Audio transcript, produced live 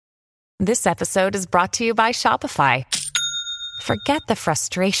This episode is brought to you by Shopify. Forget the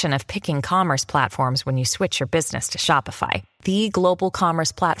frustration of picking commerce platforms when you switch your business to Shopify, the global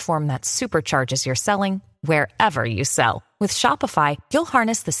commerce platform that supercharges your selling wherever you sell. With Shopify, you'll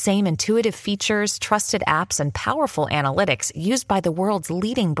harness the same intuitive features, trusted apps, and powerful analytics used by the world's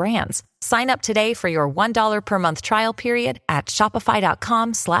leading brands. Sign up today for your $1 per month trial period at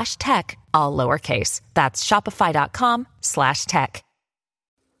shopify.com/tech, all lowercase. That's shopify.com/tech.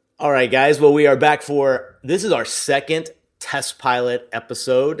 All right, guys. Well, we are back this is our second test pilot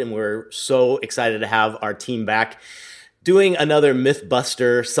episode, and we're so excited to have our team back doing another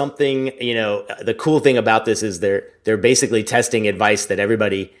Mythbuster, something. The cool thing about this is they're basically testing advice that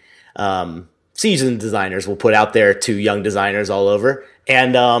everybody, seasoned designers, will put out there to young designers all over.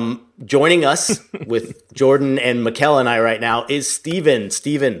 And joining us with Jordan and Mikkel and I right now is Steven.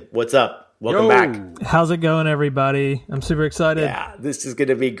 Steven, what's up? Welcome back. How's it going, everybody? I'm super excited. Yeah, this is going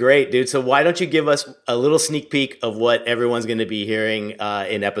to be great, dude. So why don't you give us a little sneak peek of what everyone's going to be hearing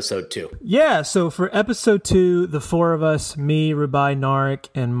in episode 2? Yeah, so for episode 2, the four of us, me, Rubai, Narek,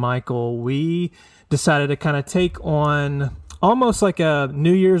 and Michael, we decided to kind of take on almost like a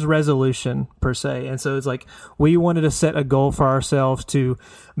New Year's resolution, per se. And so it's like we wanted to set a goal for ourselves to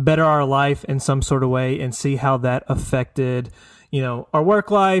better our life in some sort of way and see how that affected our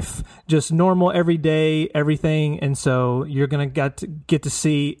work life, just normal, everyday, everything. And so you're going to get to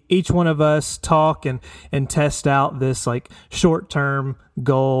see each one of us talk and test out this like short-term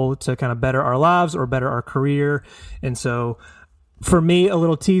goal to kind of better our lives or better our career. And so for me, a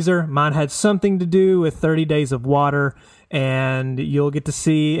little teaser, mine had something to do with 30 days of water, and you'll get to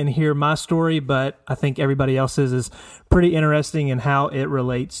see and hear my story, but I think everybody else's is pretty interesting in how it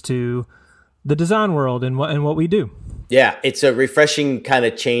relates to the design world and what we do. Yeah, it's a refreshing kind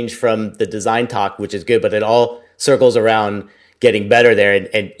of change from the design talk, which is good, but it all circles around getting better there.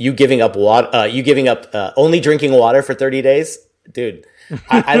 And you giving up water, only drinking water for 30 days, dude.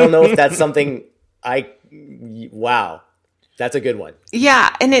 I don't know if that's something wow, that's a good one.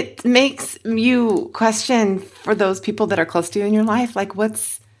 Yeah, and it makes you question for those people that are close to you in your life, like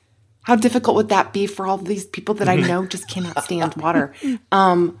how difficult would that be for all these people that I know just cannot stand water?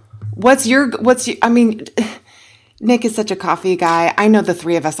 Nick is such a coffee guy. I know the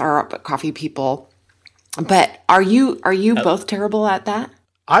three of us are coffee people, but are you both terrible at that?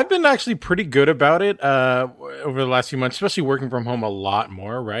 I've been actually pretty good about it over the last few months, especially working from home a lot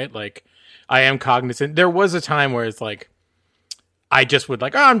more, right? Like I am cognizant. There was a time where it's like, I just would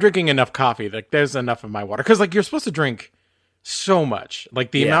I'm drinking enough coffee. Like there's enough of my water. Cause like you're supposed to drink so much,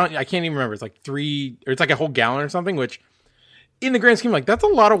 like the amount, I can't even remember. It's like 3, or it's like a whole gallon or something, which in the grand scheme, like that's a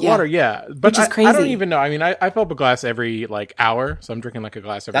lot of water. Yeah. But which is crazy. I don't even know. I mean, I fill up a glass every like hour. So I'm drinking like a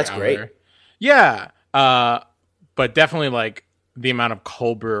glass every hour. That's great. Yeah. But definitely like the amount of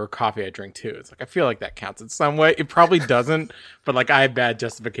cold brew or coffee I drink too. It's like I feel like that counts in some way. It probably doesn't, but like I have bad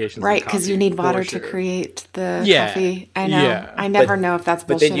justifications. Right, because you need water to create the coffee. I know. Yeah. I never know if that's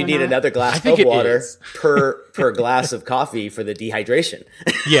bullshit. But then you need another glass of water per glass of coffee for the dehydration.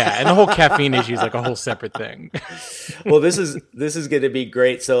 Yeah, and the whole caffeine issue is like a whole separate thing. Well, this is going to be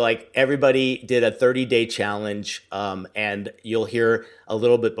great. So like everybody did a 30-day challenge, and you'll hear a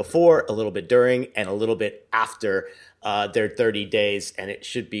little bit before, a little bit during, and a little bit after their 30 days, and it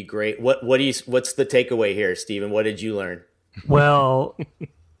should be great. What's the takeaway here, Steven? What did you learn? Well,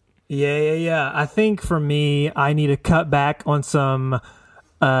 yeah. I think for me, I need to cut back on some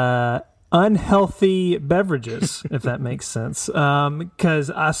unhealthy beverages, if that makes sense,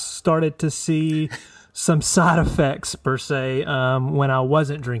 because I started to see some side effects, per se, when I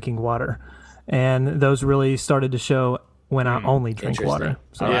wasn't drinking water, and those really started to show when I only drink water.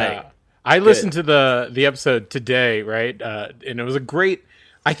 So, yeah. I listened to the episode today, right? And it was a great.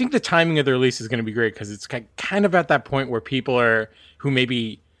 I think the timing of the release is going to be great because it's kind of at that point where people who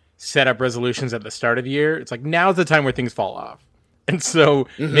maybe set up resolutions at the start of the year. It's like now's the time where things fall off, and so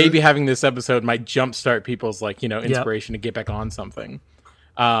maybe having this episode might jumpstart people's inspiration to get back on something.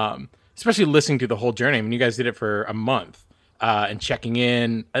 Especially listening to the whole journey. I mean, you guys did it for a month and checking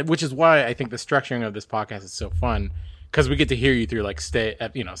in, which is why I think the structuring of this podcast is so fun. Because we get to hear you through like step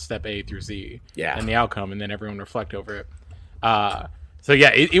A through Z, and the outcome, and then everyone reflect over it. So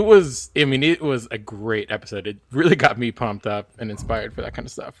yeah, it was. I mean, it was a great episode. It really got me pumped up and inspired for that kind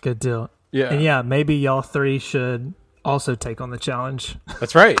of stuff. Good deal. Yeah, and yeah, maybe y'all three should also take on the challenge.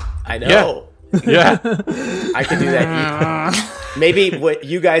 That's right. I know. Yeah. I can do that. Maybe what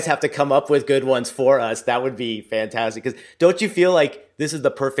you guys have to come up with good ones for us. That would be fantastic. Because don't you feel like this is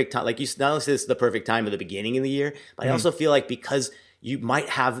the perfect time? Like you not only say this is the perfect time of the beginning of the year, but I also feel like because you might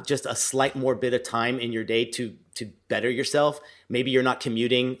have just a slight more bit of time in your day to better yourself, maybe you're not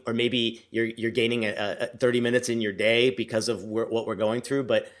commuting, or maybe you're gaining a 30 minutes in your day because of what we're going through.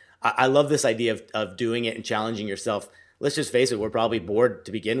 But I love this idea of doing it and challenging yourself. Let's just face it, we're probably bored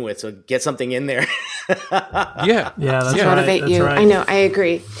to begin with, so get something in there. Yeah, that's right. Motivate you. Right. I know, I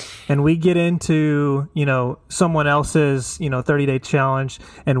agree. And we get into, someone else's, 30-day challenge,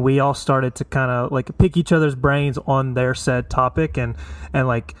 and we all started to kind of like pick each other's brains on their said topic, and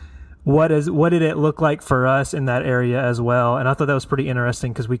like what did it look like for us in that area as well. And I thought that was pretty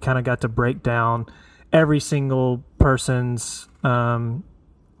interesting because we kind of got to break down every single person's,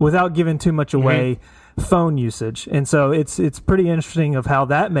 without giving too much away, phone usage. And so it's pretty interesting of how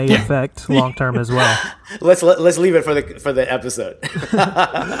that may affect long term as well. Let's leave it for the episode.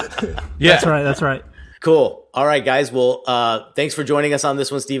 That's right. Cool. All right, guys. Well, thanks for joining us on this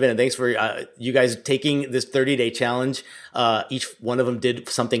one, Stephen, and thanks for you guys taking this 30-day challenge. Each one of them did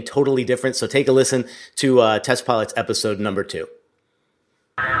something totally different. So take a listen to Test Pilots episode number 2.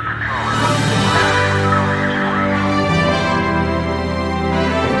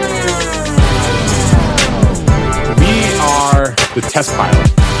 The test pilot.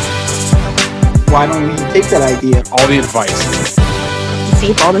 Why don't we take that idea? All the advice.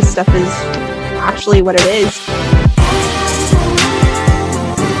 See if all this stuff is actually what it is.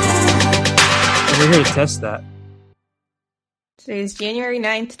 We're here to test that. Today is January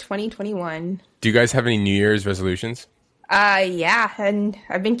 9th, 2021. Do you guys have any New Year's resolutions? Yeah, and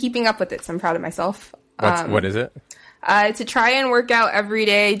I've been keeping up with it, so I'm proud of myself. What is it? To try and work out every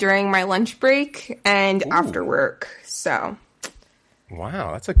day during my lunch break and after work, so...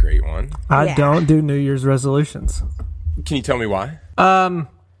 Wow, that's a great one. I don't do New Year's resolutions. Can you tell me why?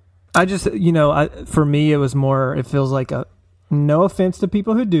 I just, for me, it feels like no offense to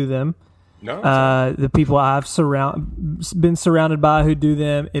people who do them. No. The people I've been surrounded by who do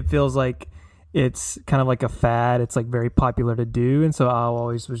them, it feels like it's kind of like a fad. It's like very popular to do. And so I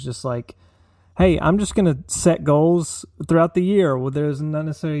always was just like, hey, I'm just going to set goals throughout the year. Well, there's not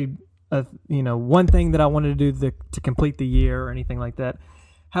necessarily one thing that I wanted to do to complete the year or anything like that.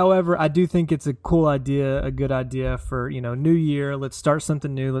 However, I do think it's a cool idea, a good idea for, New Year. Let's start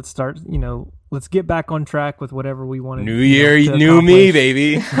something new. Let's start, let's get back on track with whatever we want to do. New Year, new me,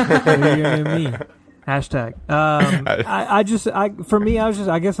 baby. New Year, new me. Hashtag. I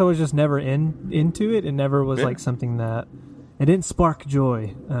guess I was just never into it. It never was like something that, it didn't spark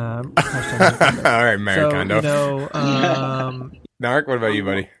joy. All right, Mary Kondo. Narek, what about you,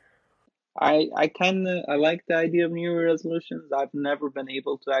 buddy? I like the idea of New Year resolutions. I've never been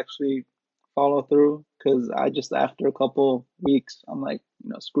able to actually follow through because after a couple weeks, I'm like,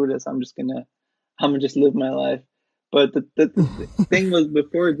 screw this. I'm gonna just live my life. But the thing was,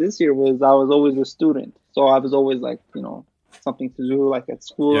 before this year was I was always a student, so I was always like, something to do like at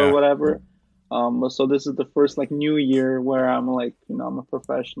school or whatever. So this is the first like New Year where I'm like, I'm a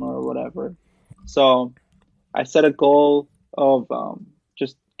professional or whatever. So I set a goal of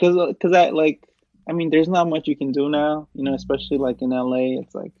just because there's not much you can do now, especially like in LA.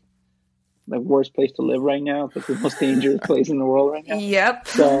 It's like the worst place to live right now. It's like the most dangerous place in the world right now. Yep.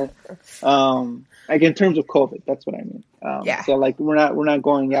 So, like in terms of COVID, that's what I mean. So like we're not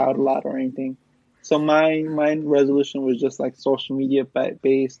going out a lot or anything. So my resolution was just like social media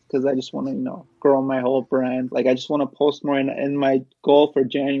based because I just want to grow my whole brand. Like I just want to post more, and my goal for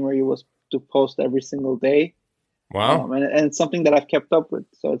January was to post every single day. Wow. And it's something that I've kept up with.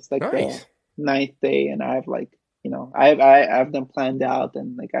 So it's like nice. The 9th day, and I have like I have them planned out,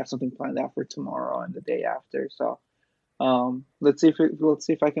 and like I have something planned out for tomorrow and the day after. So let's see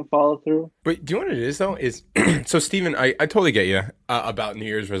if I can follow through. But do you know what it is though? Is so Stephen, I totally get you about New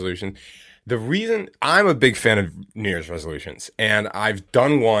Year's resolution. The reason I'm a big fan of New Year's resolutions, and I've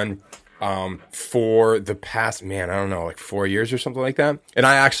done one for the past, I don't know, like 4 years or something like that. And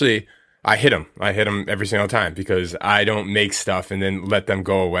I hit them. I hit them every single time because I don't make stuff and then let them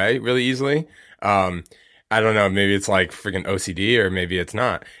go away really easily. I don't know. Maybe it's like freaking OCD or maybe it's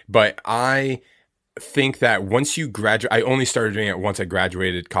not. But I think that once you graduate, I only started doing it once I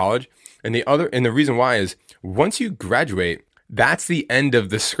graduated college. And the reason why is once you graduate, that's the end of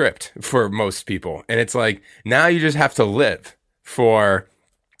the script for most people. And it's like, now you just have to live for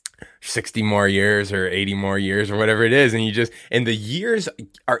 60 more years or 80 more years or whatever it is. And the years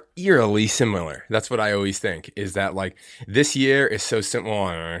are eerily similar. That's what I always think is that like this year is so simple.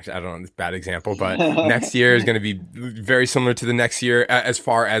 I don't know, it's a bad example, but next year is going to be very similar to the next year as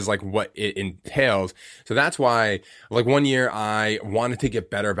far as like what it entails. So that's why like one year I wanted to get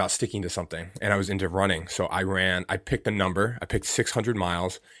better about sticking to something and I was into running. So I picked a number, I picked 600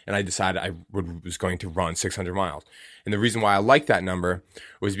 miles and I decided I was going to run 600 miles. And the reason why I liked that number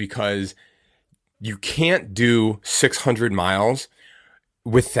was because you can't do 600 miles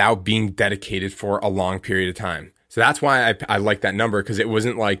without being dedicated for a long period of time. So that's why I like that number, because it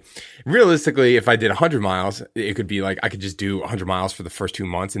wasn't like, realistically, if I did 100 miles, it could be like I could just do 100 miles for the first 2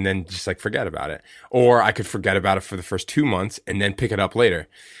 months and then just like forget about it. Or I could forget about it for the first 2 months and then pick it up later.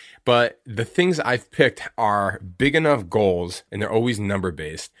 But the things I've picked are big enough goals, and they're always number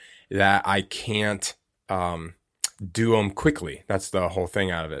based, that I can't do them quickly. That's the whole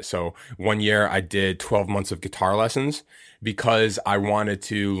thing out of it. So one year I did 12 months of guitar lessons because I wanted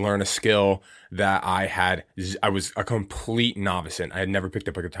to learn a skill that I was a complete novice in. I had never picked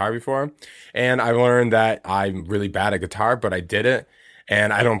up a guitar before. And I learned that I'm really bad at guitar, but I did it.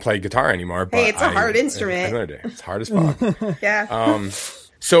 And I don't play guitar anymore. But hey, it's a hard instrument. I learned it. It's hard as fuck. Yeah.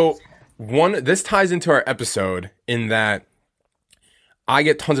 So this ties into our episode in that I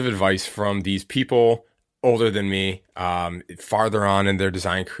get tons of advice from these people older than me, farther on in their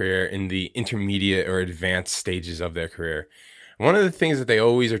design career, in the intermediate or advanced stages of their career. One of the things that they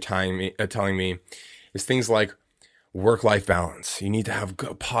always are telling me is things like work-life balance. You need to have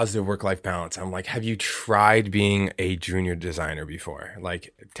a positive work-life balance. I'm like, have you tried being a junior designer before?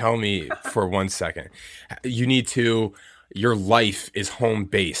 Like, tell me for 1 second. Your life is home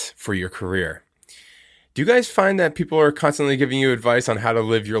base for your career. Do you guys find that people are constantly giving you advice on how to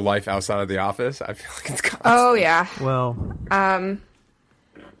live your life outside of the office? I feel like it's constant. Oh, yeah.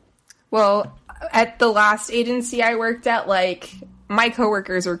 Well, at the last agency I worked at, like, my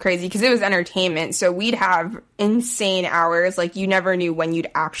coworkers were crazy because it was entertainment. So we'd have insane hours. Like, you never knew when you'd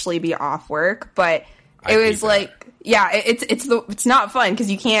actually be off work. But it was like, yeah, it's not fun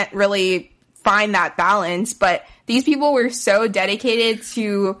because you can't really find that balance. But these people were so dedicated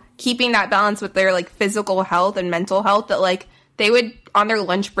to keeping that balance with their like physical health and mental health that like they would on their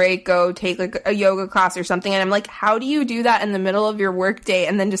lunch break go take like a yoga class or something. And I'm like, how do you do that in the middle of your work day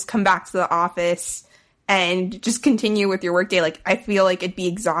and then just come back to the office and just continue with your work day? Like, I feel like it'd be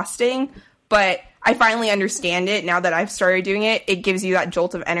exhausting, but I finally understand it now that I've started doing it. It gives you that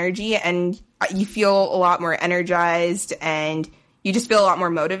jolt of energy and you feel a lot more energized and you just feel a lot more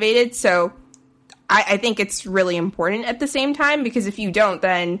motivated. So I think it's really important at the same time, because if you don't,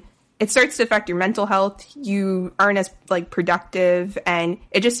 then it starts to affect your mental health. You aren't as like productive, and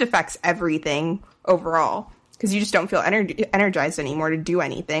it just affects everything overall because you just don't feel energized anymore to do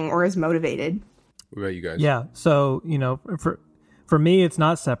anything or as motivated. What about you guys? Yeah. So, for me, it's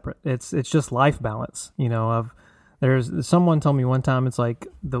not separate. It's just life balance. There's someone told me one time, it's like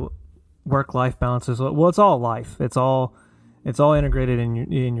the work-life balance is, well, it's all life. It's all integrated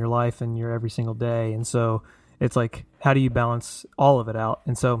in your life and your every single day. And so it's like, how do you balance all of it out?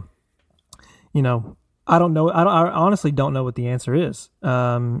 And so, I don't know. I honestly don't know what the answer is.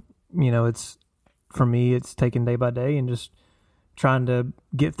 It's, for me, it's taken day by day and just trying to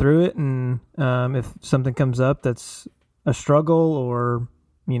get through it. And if something comes up that's a struggle or,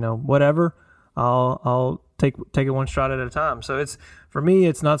 whatever, I'll take it one shot at a time. So for me,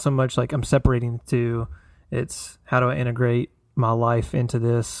 it's not so much like I'm separating the two. It's how do I integrate my life into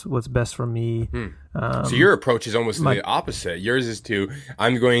this? What's best for me? So your approach is almost the opposite. Yours is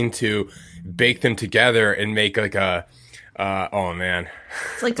I'm going to bake them together and make like a,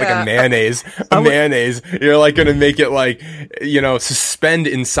 it's like a mayonnaise. Mayonnaise. You're like going to make it like, suspend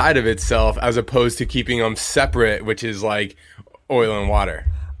inside of itself as opposed to keeping them separate, which is like oil and water.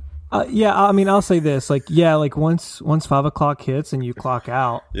 I'll say this, once 5 o'clock hits and you clock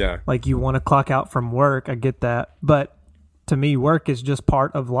out, like you want to clock out from work. I get that. But to me, work is just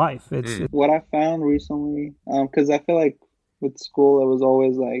part of life. It's what I found recently, because I feel like with school, it was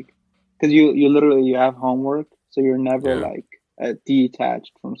always like, because you literally have homework. So you're never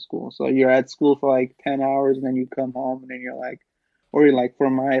detached from school. So you're at school for like 10 hours and then you come home and then you're like,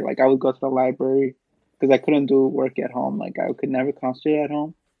 I would go to the library because I couldn't do work at home. Like I could never concentrate at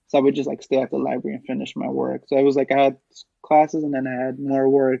home. So I would just like stay at the library and finish my work. So it was like I had classes and then I had more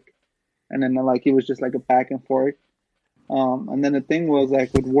work. And then like it was just like a back and forth. And then the thing was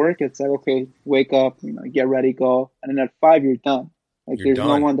like with work, it's like, okay, wake up, get ready, go. And then at 5, you're done. Like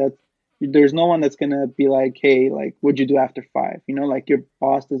there's no one that's going to be like, hey, like what'd you do after 5? Like your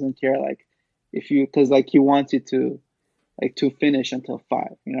boss doesn't care. Like because like he wants you to finish until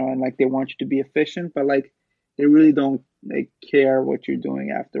 5, and like they want you to be efficient, but like they really don't care what you're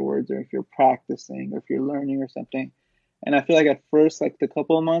doing afterwards, or if you're practicing or if you're learning or something. And I feel like at first, like the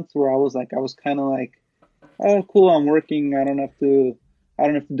couple of months where I was kind of like, oh, cool, I'm working. I don't have to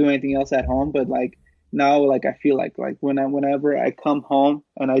do anything else at home. But like now, like I feel like whenever I come home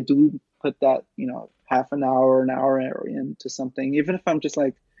and I do put that, half an hour into something, even if I'm just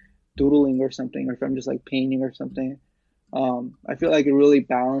like doodling or something, or if I'm just like painting or something, I feel like it really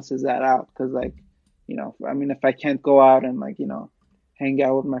balances that out. Because like I mean, if I can't go out and like, hang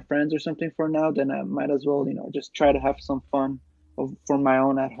out with my friends or something for now, then I might as well, just try to have some fun for my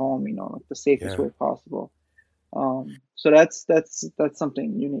own at home, like the safest way possible. So that's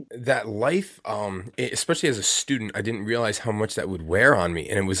something unique. That life, especially as a student, I didn't realize how much that would wear on me,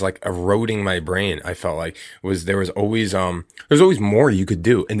 and it was like eroding my brain. I felt like there was always more you could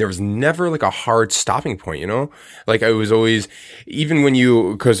do, and there was never like a hard stopping point. Like I was always, even when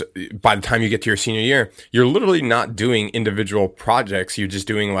because by the time you get to your senior year, you're literally not doing individual projects. You're just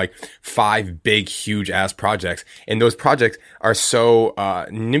doing like 5 big, huge ass projects, and those projects are so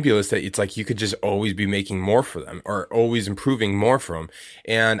nebulous that it's like you could just always be making more for them, or always improving more for them.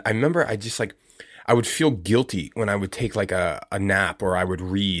 And I remember I would feel guilty when I would take like a nap, or I would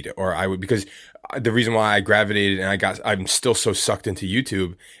read, or because the reason why I gravitated and I'm still so sucked into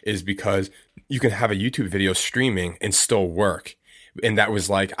YouTube is because you can have a YouTube video streaming and still work. And that was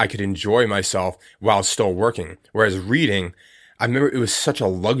like, I could enjoy myself while still working. Whereas reading, I remember it was such a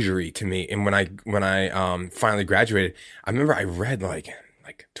luxury to me. And when I finally graduated, I remember I read like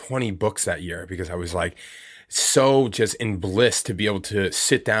 20 books that year, because I was like, so just in bliss to be able to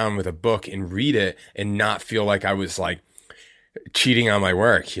sit down with a book and read it and not feel like I was like cheating on my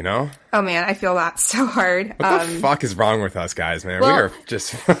work, Oh man, I feel that so hard. What the fuck is wrong with us guys, man? Well, we are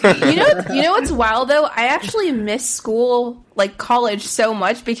just you know what's wild though? I actually miss school, like college, so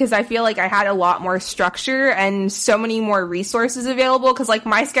much, because I feel like I had a lot more structure and so many more resources available. Because like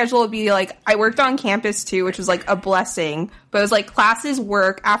my schedule would be like, I worked on campus too, which was like a blessing. But it was like classes,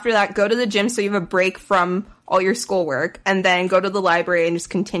 work, after that go to the gym so you have a break from all your schoolwork, and then go to the library and just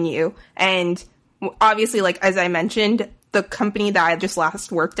continue. And obviously, like as I mentioned, the company that I just last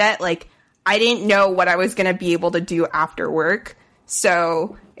worked at, like I didn't know what I was going to be able to do after work.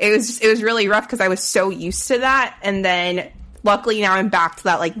 So it was really rough because I was so used to that. And then luckily now I'm back to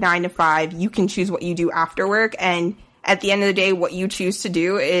that like 9 to 5. You can choose what you do after work. And at the end of the day, what you choose to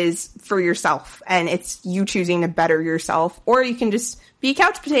do is for yourself, and it's you choosing to better yourself. Or you can just be a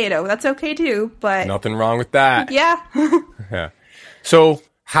couch potato. That's okay too. But nothing wrong with that. Yeah. Yeah. So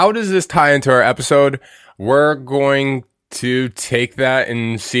how does this tie into our episode? We're going to take that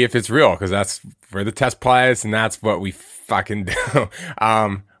and see if it's real, because that's where the test applies, and that's what we fucking do.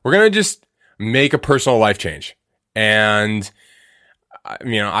 We're going to just make a personal life change. And,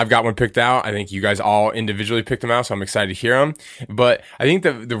 I've got one picked out. I think you guys all individually picked them out, so I'm excited to hear them. But I think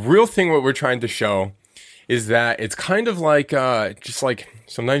the real thing, what we're trying to show is that it's kind of like, just like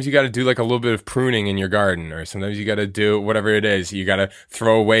sometimes you got to do like a little bit of pruning in your garden, or sometimes you got to do whatever it is. You got to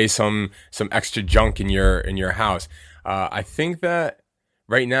throw away some extra junk in your house. I think that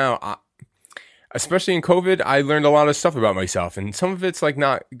right now, especially in COVID, I learned a lot of stuff about myself, and some of it's like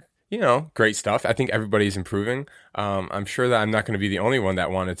not, great stuff. I think everybody's improving. I'm sure that I'm not going to be the only one that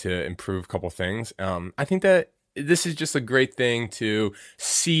wanted to improve a couple things. I think that this is just a great thing to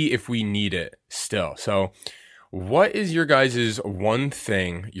see if we need it still. So what is your guys' one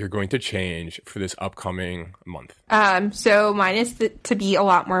thing you're going to change for this upcoming month? So mine is to be a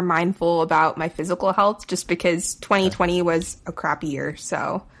lot more mindful about my physical health, just because 2020 was a crappy year.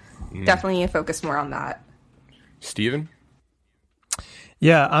 So definitely focus more on that. Steven?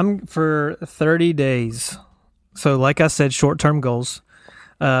 Yeah, I'm for 30 days. So like I said, short-term goals.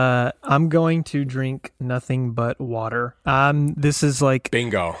 I'm going to drink nothing but water. This is like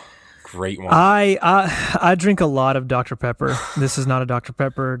bingo. Great one. I drink a lot of Dr. Pepper. This is not a Dr.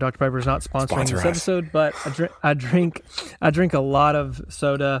 Pepper. Dr. Pepper is not sponsoring this episode, but I drink a lot of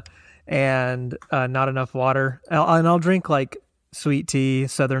soda and not enough water. I'll drink like sweet tea,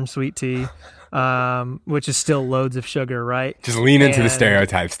 Southern sweet tea, which is still loads of sugar, right? Just lean into the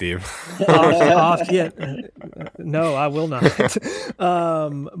stereotype, Steve. Yeah. No, I will not.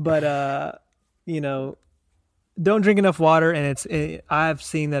 Don't drink enough water, and I've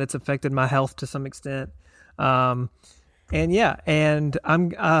seen that it's affected my health to some extent. And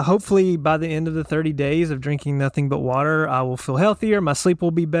I'm hopefully by the end of the 30 days of drinking nothing but water, I will feel healthier. My sleep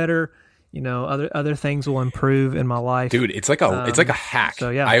will be better. Other things will improve in my life. Dude, it's like a hack. So,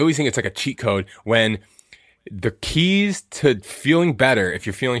 yeah. I always think it's like a cheat code when the keys to feeling better, if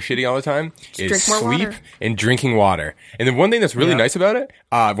you're feeling shitty all the time, is sleep and drinking water. And the one thing that's really nice about it,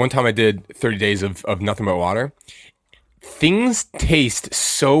 one time I did 30 days of nothing but water. Things taste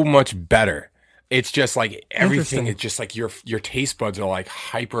so much better. It's just like everything. It's just like your taste buds are like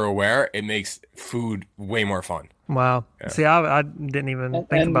hyper aware. It makes food way more fun. Wow. Yeah. See, I didn't even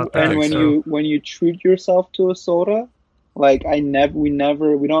think about that. And when you treat yourself to a soda, like we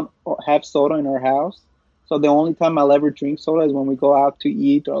don't have soda in our house. So the only time I'll ever drink soda is when we go out to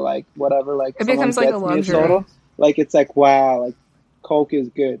eat or like whatever. Like it becomes like a luxury. Like it's like, wow, like Coke is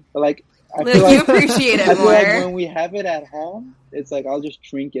good. But like I Like, feel you like appreciate I it feel like more. when we have it at home, it's like I'll just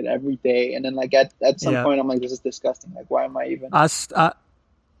drink it every day, and then like at some Yeah. point I'm like, this is disgusting. Like, why am I even?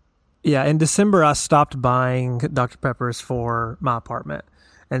 Yeah, in December I stopped buying Dr. Peppers for my apartment.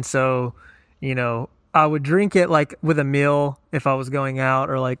 And so, I would drink it like with a meal if I was going out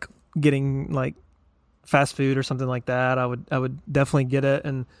or like getting like fast food or something like that. I would definitely get it.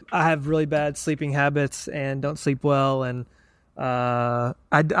 And I have really bad sleeping habits and don't sleep well, and I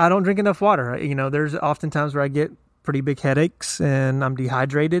don't drink enough water. There's often times where I get pretty big headaches and I'm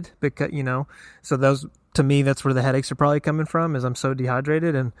dehydrated because, so those, to me, that's where the headaches are probably coming from, is I'm so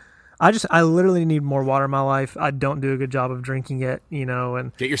dehydrated. And I literally need more water in my life. I don't do a good job of drinking it,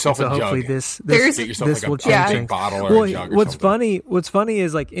 and Get yourself and so a jug. hopefully this Get yourself this like will a change big things. bottle or a jug or what's something. what's funny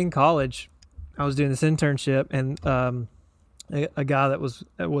is like in college, I was doing this internship, and a guy that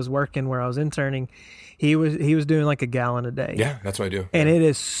was working where I was interning, he was doing like a gallon a day. Yeah, that's what I do. And it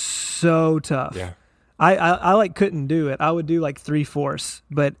is so tough. Yeah. I like couldn't do it. I would do like 3/4,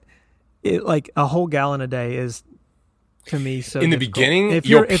 but it like a whole gallon a day is, to me, so In the difficult. beginning,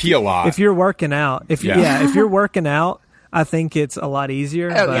 you'll pee a lot. If you're working out, if you're working out, I think it's a lot easier.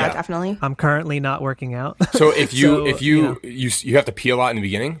 Oh but yeah, definitely. I'm currently not working out. So if you So, you have to pee a lot in the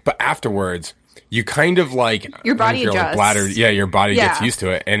beginning, but afterwards you kind of like Your body like adjusts. bladder. Yeah, your body gets Yeah. used to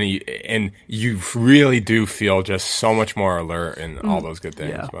it, and you really do feel just so much more alert and all those good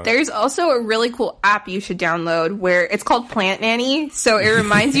things. Yeah. But- There's also a really cool app you should download where it's called Plant Nanny. So it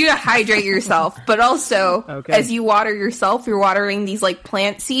reminds you to hydrate yourself, but also Okay. as you water yourself, you're watering these like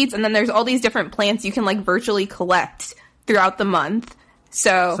plant seeds, and then there's all these different plants you can like virtually collect throughout the month.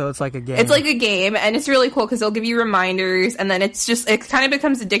 So it's like a game. It's like a game, and it's really cool because they'll give you reminders, and then it kind of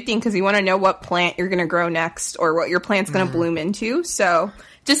becomes addicting because you want to know what plant you're going to grow next or what your plant's going to bloom into. So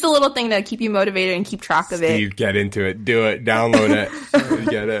just a little thing to keep you motivated and keep track of it. Steve, get into it. Do it. Download it.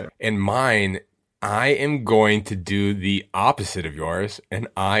 Get it. And mine, I am going to do the opposite of yours, and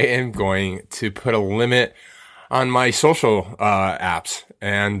I am going to put a limit on my social apps.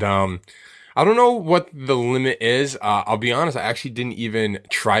 And I don't know what the limit is. I'll be honest, I actually didn't even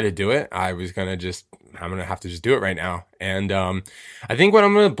try to do it. I'm going to have to just do it right now. And I think what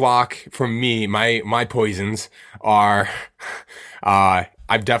I'm going to block from me, my poisons are,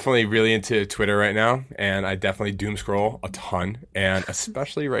 I'm definitely really into Twitter right now, and I definitely doom scroll a ton, and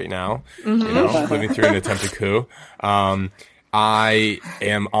especially right now, living through an attempted coup. I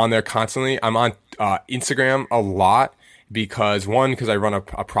am on there constantly. I'm on Instagram a lot because I run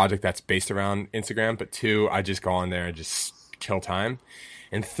a project that's based around Instagram, but 2, I just go on there and just kill time.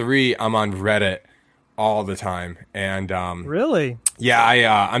 And 3, I'm on Reddit all the time. And Really?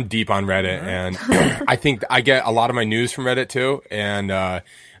 yeah, I'm deep on Reddit, and I think I get a lot of my news from Reddit too, and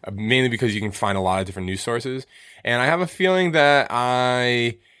mainly because you can find a lot of different news sources. And I have a feeling that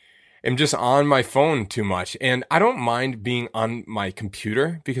I am just on my phone too much, and I don't mind being on my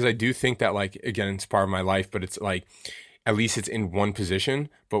computer because I do think that, like, again, it's part of my life, but it's like at least it's in one position.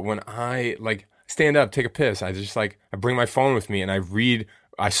 But when I like stand up, take a piss, I bring my phone with me and I read.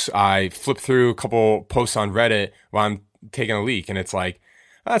 I flip through a couple posts on Reddit while I'm taking a leak, and it's like,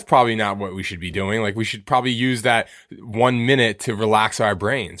 that's probably not what we should be doing. Like, we should probably use that 1 minute to relax our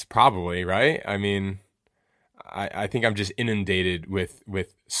brains, probably, right? I mean, I think I'm just inundated with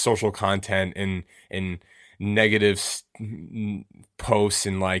social content and negative posts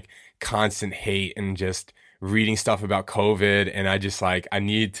and like constant hate and just reading stuff about COVID. And I just like, I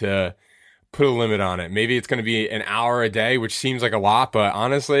need to put a limit on it. Maybe it's going to be an hour a day, which seems like a lot, but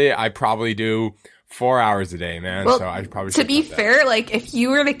honestly, I probably do 4 hours a day, man. Well, so I probably to be fair, like if you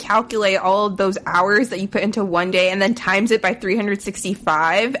were to calculate all of those hours that you put into one day and then times it by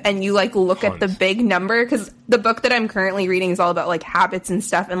 365 and you like look at the big number, because the book that I'm currently reading is all about like habits and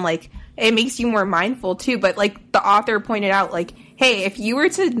stuff, and like it makes you more mindful too. But like the author pointed out, like, hey, if you were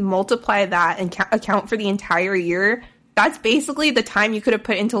to multiply that and account for the entire year, that's basically the time you could have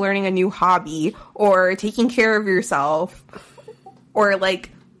put into learning a new hobby or taking care of yourself or like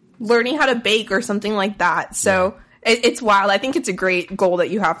learning how to bake or something like that. So it's wild. I think it's a great goal that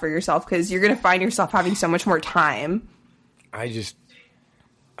you have for yourself because you're going to find yourself having so much more time. Man,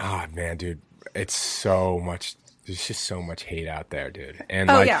 dude, it's so much. There's just so much hate out there, dude.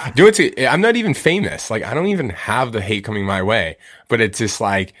 And I'm not even famous. Like, I don't even have the hate coming my way, but it's just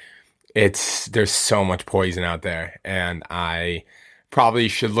like, there's so much poison out there, and I probably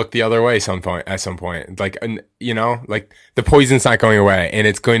should look the other way at some point. Like, like the poison's not going away, and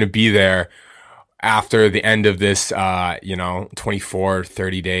it's going to be there after the end of this, 24,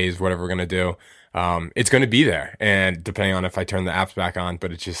 30 days, whatever we're going to do. It's going to be there. And depending on if I turn the apps back on,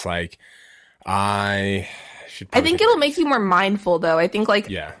 but it's just like, I I think it'll make you more mindful, though. I think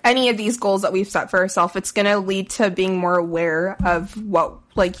any of these goals that we've set for ourselves, it's going to lead to being more aware of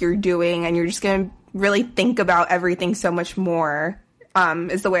what you're doing, and you're just going to really think about everything so much more,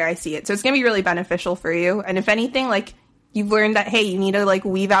 is the way I see it. So it's going to be really beneficial for you. And if anything, you've learned that, hey, you need to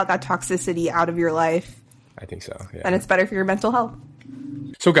weave out that toxicity out of your life. I think so. Yeah. And it's better for your mental health.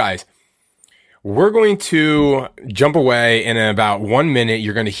 So guys, we're going to jump away, and in about 1 minute,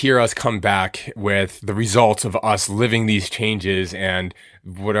 you're going to hear us come back with the results of us living these changes and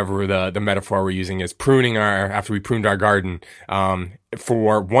whatever the metaphor we're using is, after we pruned our garden,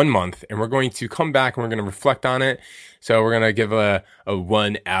 for 1 month. And we're going to come back and we're going to reflect on it. So we're going to give a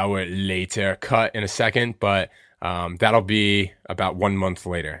 1 hour later cut in a second, but that'll be about 1 month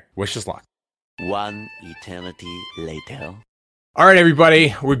later. Wish us luck. One eternity later. All right,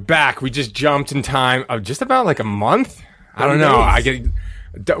 everybody, we're back. We just jumped in time of just about a month. I don't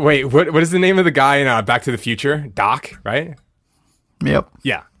know. Wait, what is the name of the guy in Back to the Future? Doc, right? Yep.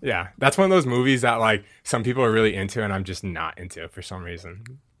 Yeah. That's one of those movies that some people are really into, and I'm just not into for some reason.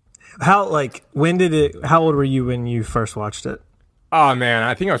 How old were you when you first watched it? Oh man,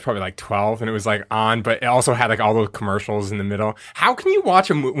 I think I was probably 12, and it was on, but it also had all those commercials in the middle. How can you watch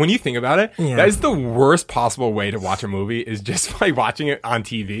a movie, when you think about it, that is the worst possible way to watch a movie, is just watching it on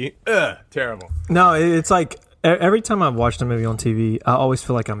TV. Ugh, terrible. No, it's every time I've watched a movie on TV, I always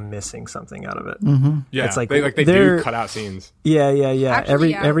feel like I'm missing something out of it. Mm-hmm. Yeah, it's they do cut out scenes. Yeah.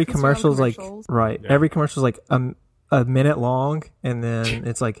 Actually, every commercial's right. Yeah. Every commercial's a minute long, and then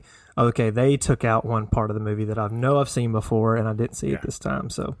it's okay, they took out one part of the movie that I've seen before, and I didn't see it this time.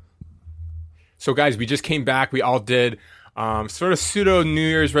 So guys, we just came back. We all did sort of pseudo New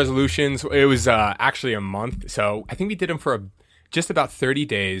Year's resolutions. It was actually a month, so I think we did them for just about 30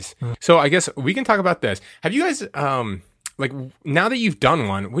 days. So I guess we can talk about this. Have you guys now that you've done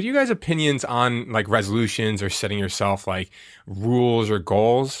one, what are you guys' opinions on resolutions or setting yourself rules or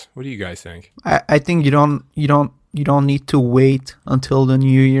goals? What do you guys think? I think you don't need to wait until the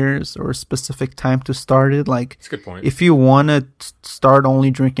New Year's or a specific time to start it. That's a good point. If you want to start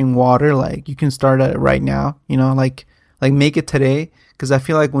only drinking water, you can start it right now. Make it today. Because I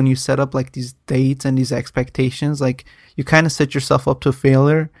feel when you set up these dates and these expectations, you kind of set yourself up to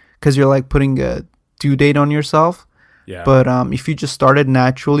failure, because you're putting a due date on yourself. Yeah. But if you just start it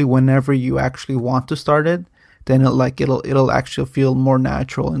naturally whenever you actually want to start it, then it'll actually feel more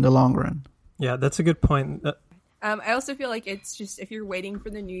natural in the long run. Yeah, that's a good point. I also feel it's just, if you're waiting for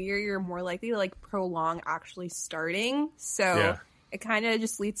the new year, you're more likely to prolong actually starting. So it kind of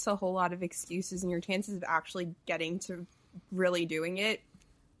just leads to a whole lot of excuses, and your chances of actually getting to really doing it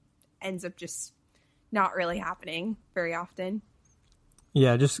ends up just not really happening very often.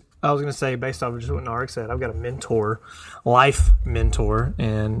 Yeah, I was going to say, based off of just what Narek said, I've got a life mentor,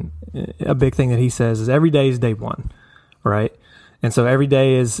 and a big thing that he says is every day is day one, right? And so every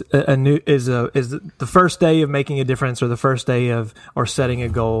day is the first day of making a difference, or the first day or setting a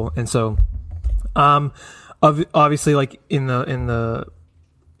goal. And so, obviously, in the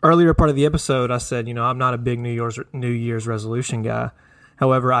earlier part of the episode, I said, I'm not a big New Year's resolution guy.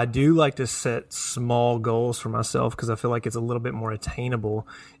 However, I do like to set small goals for myself, because I feel like it's a little bit more attainable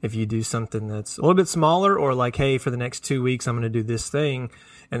if you do something that's a little bit smaller, or hey, for the next 2 weeks, I'm going to do this thing,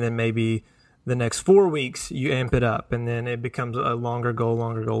 and then maybe the next 4 weeks you amp it up, and then it becomes a longer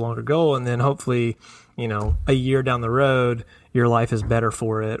goal, and then hopefully, a year down the road, your life is better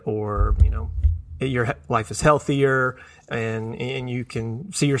for it, or your life is healthier, and you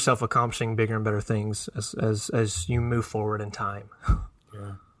can see yourself accomplishing bigger and better things as you move forward in time.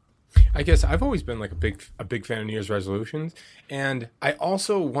 Yeah. I guess I've always been a big fan of New Year's resolutions, and I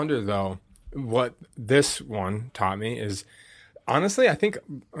also wonder though what this one taught me is, honestly, I think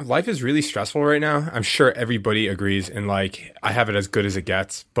life is really stressful right now. I'm sure everybody agrees, and I have it as good as it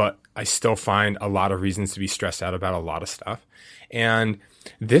gets, but I still find a lot of reasons to be stressed out about a lot of stuff. And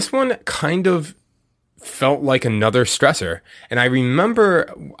this one kind of felt like another stressor. And I remember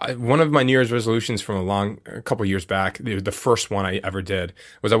one of my New Year's resolutions from a couple years back, the first one I ever did,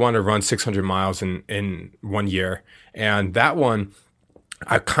 was I wanted to run 600 miles in 1 year. And that one,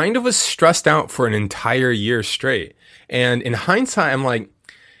 I kind of was stressed out for an entire year straight. And in hindsight, I'm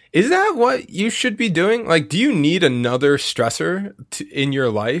is that what you should be doing? Do you need another stressor in your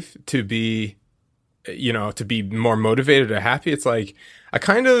life to be, to be more motivated or happy? It's I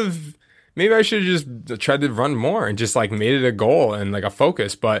kind of, maybe I should have just tried to run more and just made it a goal and a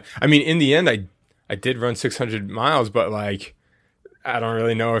focus. But I mean, in the end, I did run 600 miles, but I don't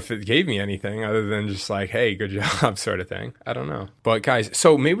really know if it gave me anything other than just hey, good job sort of thing. I don't know. But guys,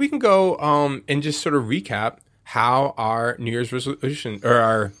 so maybe we can go and just sort of recap how our New Year's resolution, or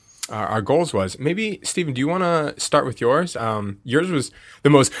our our goals was. Maybe, Steven, do you want to start with yours? Yours was the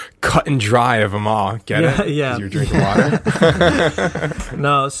most cut and dry of them all. Get it? Yeah. 'Cause you're drinking water.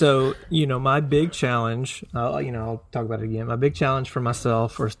 No, so, my big challenge, I'll talk about it again. My big challenge for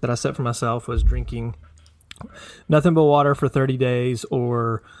myself, or that I set for myself, was drinking nothing but water for 30 days,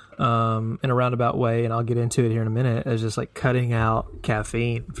 or in a roundabout way, and I'll get into it here in a minute, is just like cutting out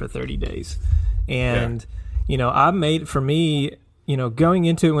caffeine for 30 days. And, I made, for me, going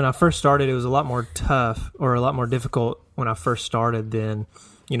into it when I first started, it was a lot more tough, or a lot more difficult when I first started than,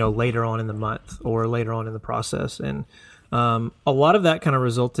 later on in the month or later on in the process. And a lot of that kind of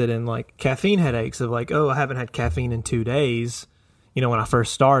resulted in like caffeine headaches of like, oh, I haven't had caffeine in 2 days, when I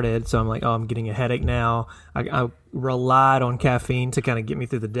first started. So I'm like, oh, I'm getting a headache now. I relied on caffeine to kind of get me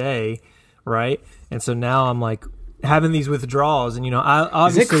through the day, right? And so now I'm like having these withdrawals, and I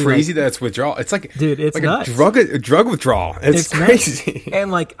obviously, isn't it crazy that it's withdrawal? It's like, dude, it's like nuts. a drug withdrawal. It's crazy. Nuts.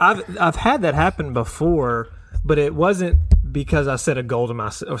 And like I've had that happen before, but it wasn't because I set a goal to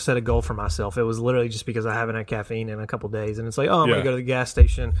myself or set a goal for myself. It was literally just because I haven't had caffeine in a couple of days, and it's like, oh, I'm gonna go to the gas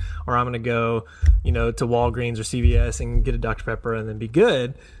station, or I'm gonna go, to Walgreens or CVS and get a Dr. Pepper and then be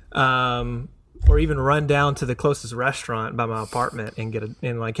good. Or even run down to the closest restaurant by my apartment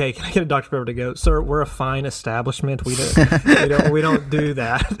and like, hey, can I get a Dr. Pepper to go? Sir, we're a fine establishment. We don't do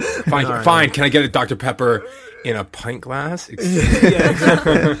that. Fine, right. Fine. Can I get a Dr. Pepper in a pint glass? Yeah,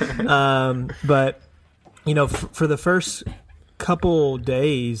 exactly. But for the first couple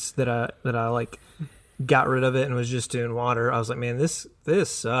days that I like got rid of it and was just doing water, I was like, man, this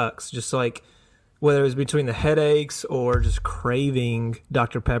sucks. Just like, whether it was between the headaches or just craving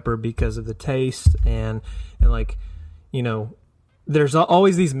Dr. Pepper because of the taste and like, there's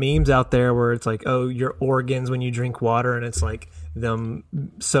always these memes out there where it's like, oh, your organs when you drink water, and it's like them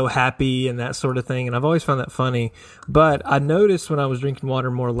so happy and that sort of thing. And I've always found that funny. But I noticed when I was drinking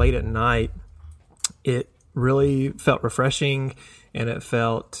water more late at night, it really felt refreshing, and it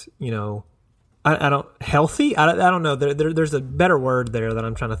felt, I don't healthy. I don't know. There's a better word there that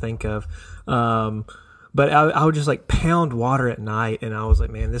I'm trying to think of. But I would just like pound water at night, and I was like,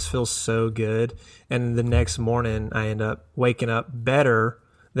 man, this feels so good. And the next morning I end up waking up better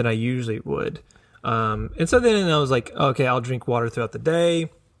than I usually would. And so then I was like, okay, I'll drink water throughout the day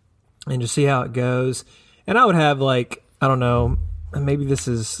and just see how it goes. And I would have like, I don't know, maybe this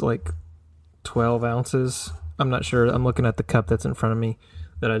is like 12 ounces. I'm not sure. I'm looking at the cup that's in front of me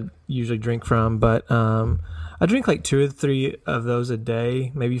that I usually drink from, but I drink like 2 or 3 of those a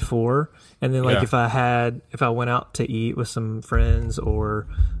day, maybe 4. And then like if I went out to eat with some friends, or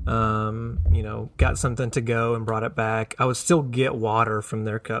got something to go and brought it back, I would still get water from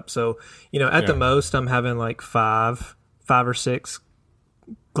their cup. So at the most, I'm having like 5 or 6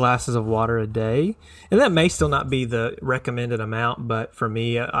 glasses of water a day, and that may still not be the recommended amount, but for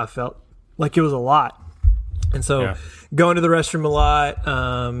me, I felt like it was a lot. And so going to the restroom a lot,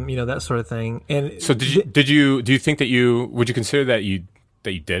 that sort of thing. And so do you think that would you consider that you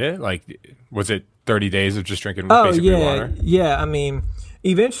did it? Like, was it 30 days of just drinking basically water? Yeah. I mean,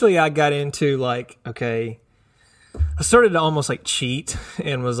 eventually I got into like, okay, I started to almost like cheat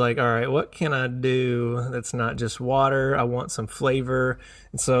and was like, all right, what can I do that's not just water? I want some flavor.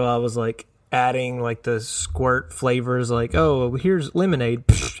 And so I was like adding like the squirt flavors, like, oh, here's lemonade.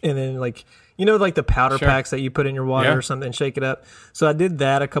 And then like, like the powder packs that you put in your water or something, shake it up. So I did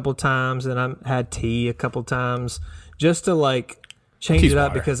that a couple times, and I had tea a couple times just to like change it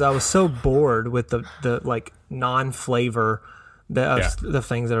up, because I was so bored with the like non-flavor of the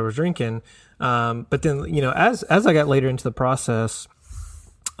things that I was drinking. But then, as I got later into the process,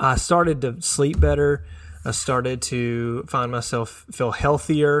 I started to sleep better. I started to find myself feel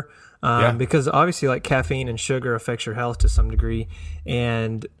healthier, because obviously like caffeine and sugar affects your health to some degree.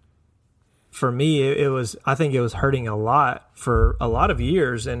 And for me, I think it was hurting a lot for a lot of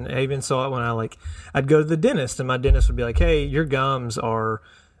years. And I even saw it when I'd go to the dentist, and my dentist would be like, hey, your gums are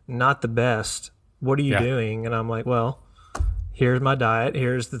not the best. What are you doing? And I'm like, well, here's my diet.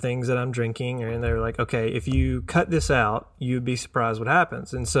 Here's the things that I'm drinking. And they're like, okay, if you cut this out, you'd be surprised what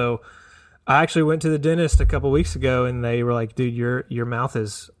happens. And so I actually went to the dentist a couple weeks ago, and they were like, dude, your mouth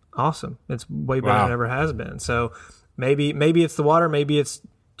is awesome. It's way better than it ever has been. So maybe it's the water. Maybe it's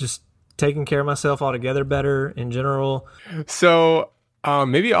just taking care of myself altogether better in general. So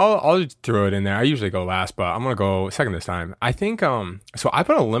maybe I'll throw it in there. I usually go last, but I'm gonna go second this time. I think so I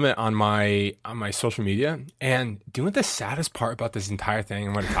put a limit on my social media, and do you know what the saddest part about this entire thing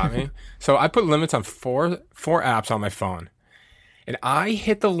and what it taught me? So I put limits on four apps on my phone, and I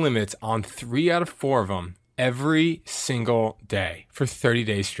hit the limits on 3 out of 4 of them every single day for 30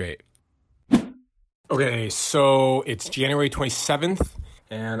 days straight. Okay, so it's January 27th.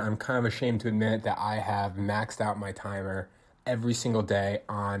 and I'm kind of ashamed to admit that I have maxed out my timer every single day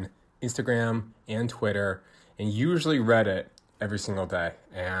on Instagram and Twitter, and usually Reddit every single day.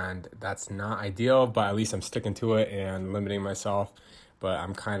 And that's not ideal, but at least I'm sticking to it and limiting myself. But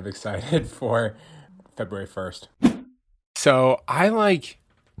I'm kind of excited for February 1st. So I like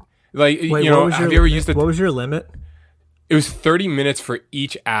Wait, you know, have you ever used it? What was your limit? It was 30 minutes for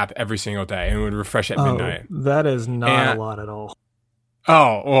each app every single day, and it would refresh at midnight. That is not a lot at all.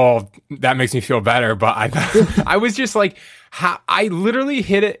 Oh, well, that makes me feel better, but I was just like, I literally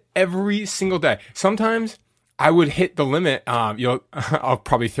hit it every single day. Sometimes I would hit the limit. I'll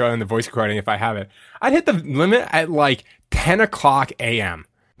probably throw it in the voice recording if I have it. I'd hit the limit at like 10 o'clock a.m.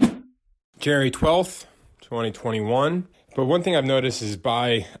 January 12th, 2021. But one thing I've noticed is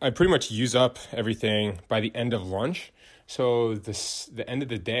I pretty much use up everything by the end of lunch. So the end of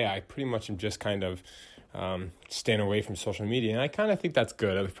the day, I pretty much am just kind of staying away from social media. And I kind of think that's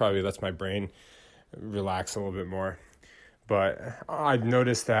good. It probably lets my brain relax a little bit more. But I've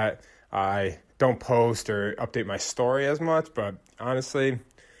noticed that I don't post or update my story as much. But honestly,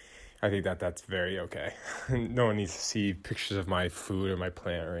 I think that's very okay. No one needs to see pictures of my food or my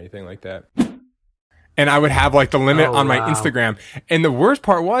plant or anything like that. And I would have like the limit on my Instagram. And the worst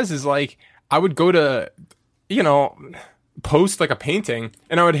part is like, I would go to, post like a painting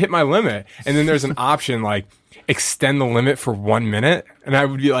and I would hit my limit. And then there's an option like extend the limit for 1 minute. And I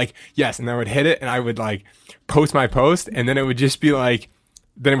would be like, yes. And I would hit it and I would like post my post. And then it would just be like,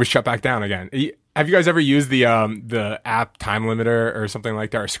 then it would shut back down again. Have you guys ever used the app time limiter or something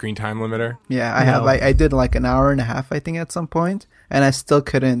like that, or screen time limiter? Yeah, I have. I did like an hour and a half, I think, at some point, and I still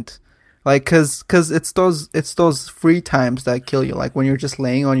couldn't. Like, cause it's those free times that kill you. Like when you're just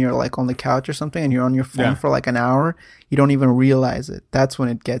laying on on the couch or something, and you're on your phone for like an hour, you don't even realize it. That's when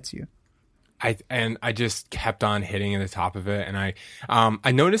it gets you. I just kept on hitting at the top of it, and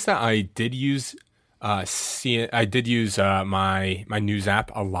I noticed that I did use my news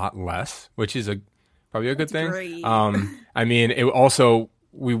app a lot less, which is probably a good thing. Great. I mean, it also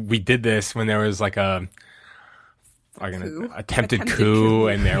we did this when there was like an attempted coup,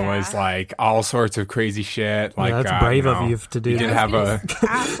 and there was like all sorts of crazy shit. Like that's brave of you to do. We did have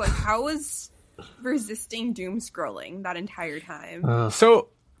ask, like, how was resisting doom scrolling that entire time? So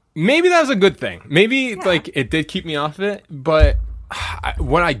maybe that was a good thing. Maybe like it did keep me off of it, but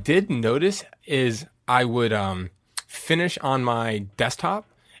what I did notice is I would finish on my desktop,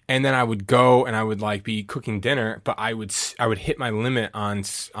 and then I would go and I would like be cooking dinner, but I would hit my limit on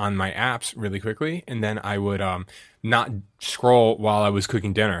my apps really quickly, and then I would not scroll while I was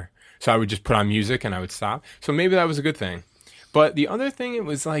cooking dinner. So I would just put on music and I would stop. So maybe that was a good thing. But the other thing, it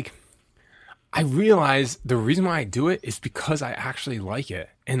was like I realized the reason why I do it is because I actually like it.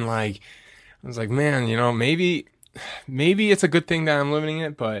 And like I was like, man, maybe it's a good thing that I'm limiting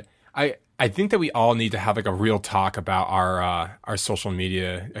it, but I think that we all need to have like a real talk about our social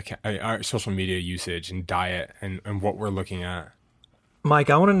media usage and diet and what we're looking at. Mike,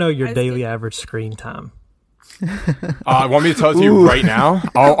 I want to know your daily average screen time. Want me to tell it to you right now?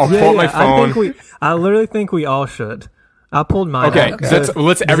 I'll pull up my phone. I literally think we all should. I pulled mine out. Okay,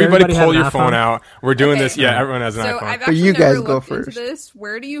 let's everybody pull your phone out. We're doing this. Yeah, everyone has an iPhone. I've actually never looked into this.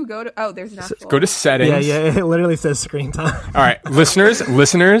 Where do you go to? Oh, there's an actual. Go to settings. Yeah, it literally says screen time. All right, listeners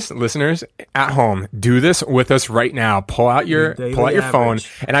at home, do this with us right now. Pull out your phone,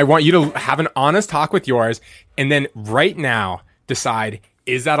 and I want you to have an honest talk with yours, and then right now decide: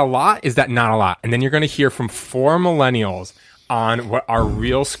 is that a lot? Is that not a lot? And then you're going to hear from 4 millennials on what our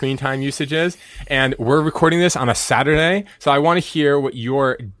real screen time usage is. And we're recording this on a Saturday, so I want to hear what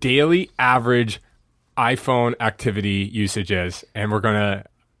your daily average iPhone activity usage is. And we're gonna.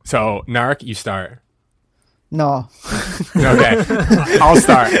 So Narek, you start. No. Okay, I'll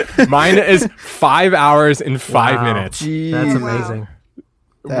start. Mine is 5 hours and 5 minutes. Jeez. That's amazing.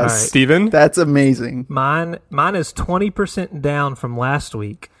 That's Steven? That's amazing. Mine is 20% down from last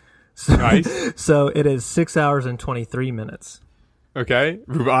week. So, nice. So it is 6 hours and 23 minutes. Okay.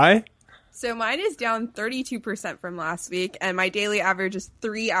 Rubai? So mine is down 32% from last week, and my daily average is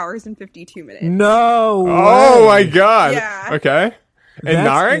 3 hours and 52 minutes. No way. Oh my god. Yeah. Okay. And That's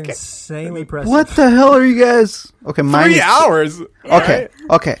Narek? insanely impressive. What the hell are you guys? Okay, mine 3 is, hours. Okay.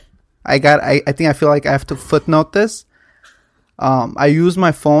 Okay. I feel like I have to footnote this. I use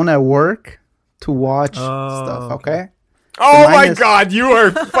my phone at work to watch stuff, okay? Oh my god, you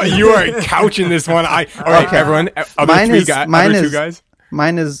are couching this one. All right, okay. Everyone, other two guys.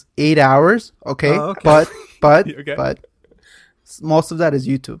 Mine is 8 hours, okay? But most of that is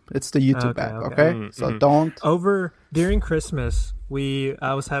YouTube. It's the YouTube app, okay? So don't during Christmas,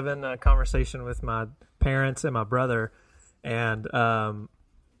 I was having a conversation with my parents and my brother, and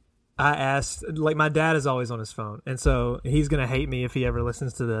I asked, like, my dad is always on his phone, and so he's gonna hate me if he ever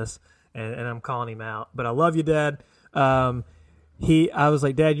listens to this, and I'm calling him out. But I love you, Dad. I was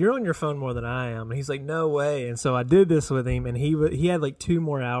like, Dad, you're on your phone more than I am, and he's like, no way. And so I did this with him, and he had like 2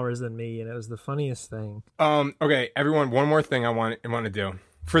 more hours than me, and it was the funniest thing. Okay, everyone, one more thing I want to do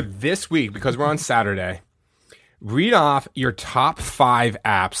for this week, because we're on Saturday. Read off your top 5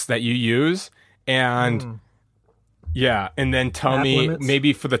 apps that you use, and and then tell App me limits?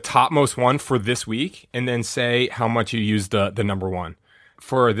 maybe for the topmost one for this week, and then say how much you use the number one.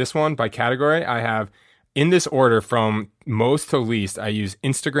 For this one, by category, I have, in this order from most to least, I use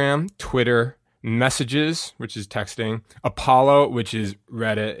Instagram, Twitter, Messages, which is texting, Apollo, which is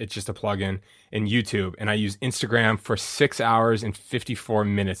Reddit, it's just a plugin, and YouTube. And I use Instagram for 6 hours and 54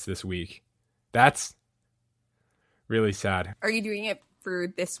 minutes this week. That's really sad. Are you doing it for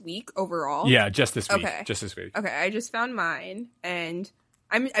this week overall? Yeah, just this week. Okay. Just this week. Okay, I just found mine, and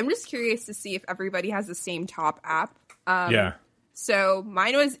I'm just curious to see if everybody has the same top app. Yeah. So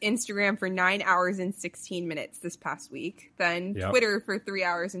mine was Instagram for 9 hours and 16 minutes this past week. Then Twitter for 3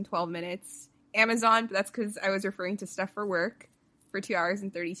 hours and 12 minutes. Amazon, but that's because I was referring to stuff for work, for 2 hours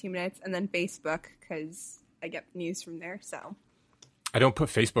and 32 minutes. And then Facebook, because I get news from there. So I don't put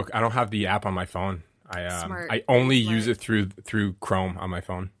Facebook. I don't have the app on my phone. Smart. I only use it through Chrome on my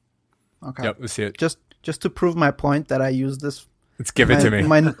phone. Okay. Yep, let's see it. Just to prove my point that I use this. Let's give it to me.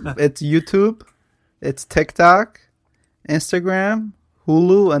 It's YouTube, it's TikTok, Instagram,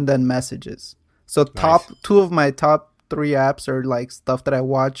 Hulu, and then Messages. So two of my top 3 apps are like stuff that I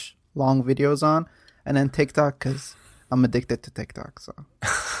watch long videos on, and then TikTok because I'm addicted to TikTok. So,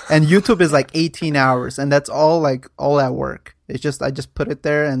 and YouTube is like 18 hours, and that's all at work. It's just I just put it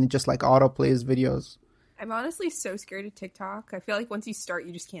there and it just like auto plays videos. I'm honestly so scared of TikTok. I feel like once you start,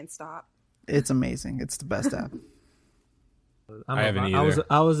 you just can't stop. It's amazing. It's the best app. I haven't either.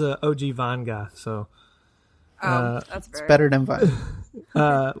 I was a OG Vine guy, so that's fair. It's better than Vine.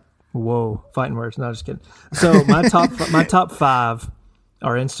 Whoa, fighting words. No, just kidding. So my top 5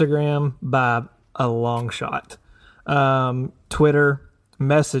 are Instagram by a long shot, Twitter,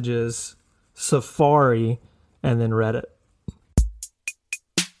 Messages, Safari, and then Reddit.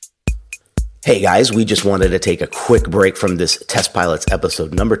 Hey guys, we just wanted to take a quick break from this Test Pilots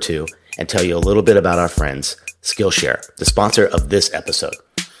episode number 2 and tell you a little bit about our friends, Skillshare, the sponsor of this episode.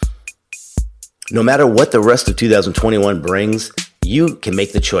 No matter what the rest of 2021 brings, you can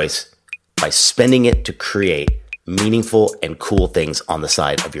make the choice by spending it to create meaningful and cool things on the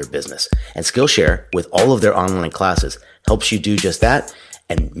side of your business. And Skillshare, with all of their online classes, helps you do just that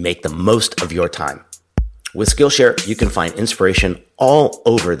and make the most of your time. With Skillshare, you can find inspiration all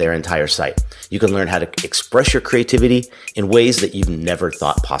over their entire site. You can learn how to express your creativity in ways that you've never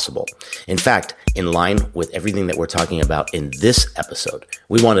thought possible. In fact, in line with everything that we're talking about in this episode,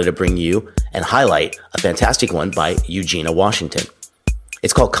 we wanted to bring you and highlight a fantastic one by Eugenia Washington.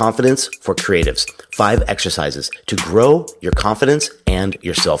 It's called Confidence for Creatives, 5 exercises to grow your confidence and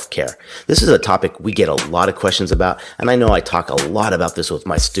your self-care. This is a topic we get a lot of questions about, and I know I talk a lot about this with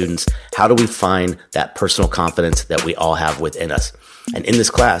my students. How do we find that personal confidence that we all have within us? And in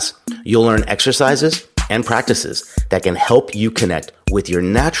this class, you'll learn exercises and practices that can help you connect with your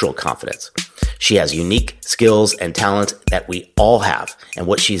natural confidence. She has unique skills and talents that we all have. And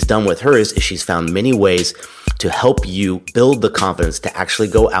what she's done with hers is she's found many ways to help you build the confidence to actually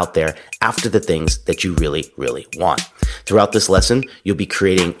go out there after the things that you really, really want. Throughout this lesson, you'll be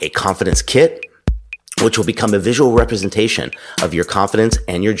creating a confidence kit, which will become a visual representation of your confidence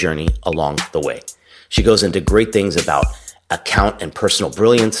and your journey along the way. She goes into great things about account and personal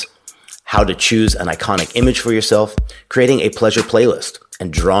brilliance, how to choose an iconic image for yourself, creating a pleasure playlist,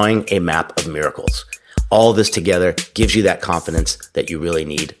 and drawing a map of miracles. All this together gives you that confidence that you really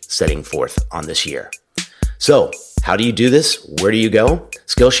need setting forth on this year. So, how do you do this? Where do you go?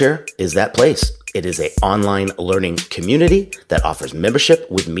 Skillshare is that place. It is an online learning community that offers membership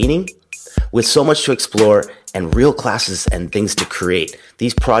with meaning. With so much to explore and real classes and things to create,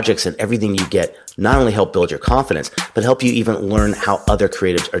 these projects and everything you get not only help build your confidence, but help you even learn how other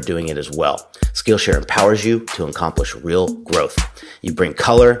creatives are doing it as well. Skillshare empowers you to accomplish real growth. You bring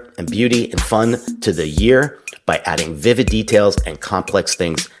color and beauty and fun to the year by adding vivid details and complex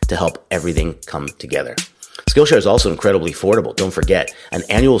things to help everything come together. Skillshare is also incredibly affordable. Don't forget, an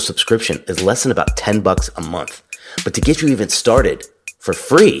annual subscription is less than about $10 a month. But to get you even started for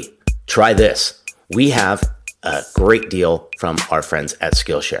free, try this. We have a great deal from our friends at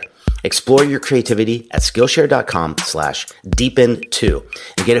Skillshare. Explore your creativity at Skillshare.com/deepen2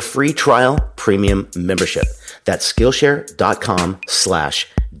 and get a free trial premium membership. That's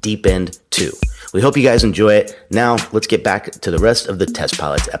Skillshare.com/deepend2. We hope you guys enjoy it. Now, let's get back to the rest of the Test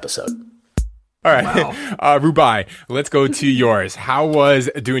Pilots episode. All right. Wow. Rubai, let's go to yours. How was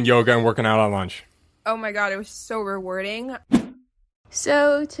doing yoga and working out on lunch? Oh my God, it was so rewarding.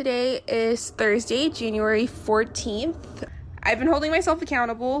 So today is Thursday, January 14th. I've been holding myself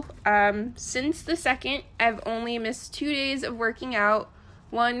accountable. Since the 2nd, I've only missed 2 days of working out.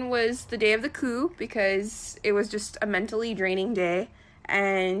 One was the day of the coup because it was just a mentally draining day.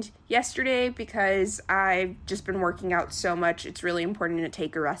 And yesterday because I've just been working out so much, it's really important to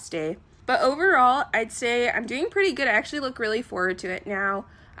take a rest day. But overall, I'd say I'm doing pretty good. I actually look really forward to it now.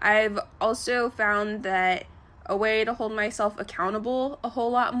 I've also found that a way to hold myself accountable a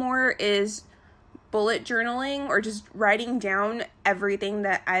whole lot more is bullet journaling or just writing down everything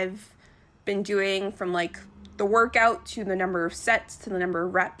that I've been doing from like the workout to the number of sets to the number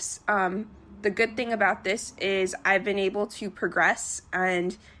of reps. The good thing about this is I've been able to progress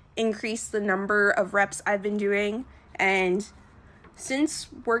and increase the number of reps I've been doing. And since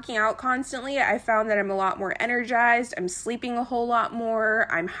working out constantly, I found that I'm a lot more energized. I'm sleeping a whole lot more.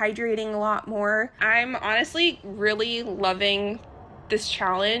 I'm hydrating a lot more. I'm honestly really loving this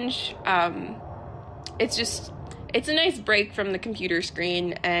challenge. It's a nice break from the computer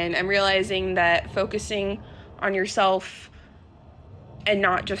screen, and I'm realizing that focusing on yourself and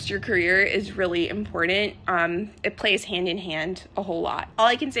not just your career is really important. It plays hand in hand a whole lot. All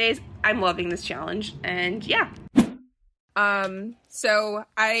I can say is I'm loving this challenge, and yeah. So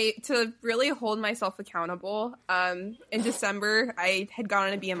to really hold myself accountable, in December, I had gone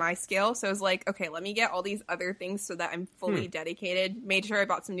on a BMI scale. So I was like, okay, let me get all these other things so that I'm fully dedicated. Made sure I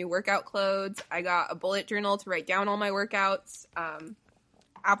bought some new workout clothes. I got a bullet journal to write down all my workouts,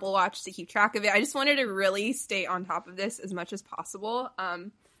 Apple Watch to keep track of it. I just wanted to really stay on top of this as much as possible.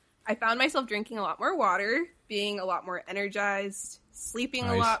 I found myself drinking a lot more water, being a lot more energized, sleeping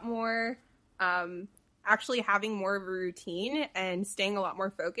a lot more, actually having more of a routine and staying a lot more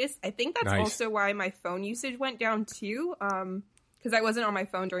focused. I think that's also why my phone usage went down too, because I wasn't on my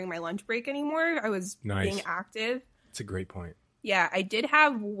phone during my lunch break anymore. I was being active. That's a great point. Yeah, I did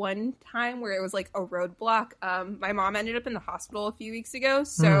have one time where it was like a roadblock. My mom ended up in the hospital a few weeks ago.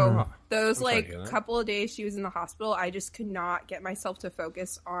 So those couple of days she was in the hospital, I just could not get myself to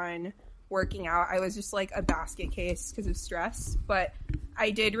focus on working out. I was just like a basket case because of stress. But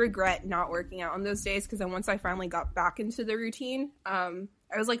I did regret not working out on those days because then once I finally got back into the routine, I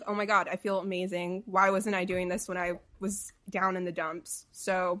was like, oh my God, I feel amazing. Why wasn't I doing this when I was down in the dumps?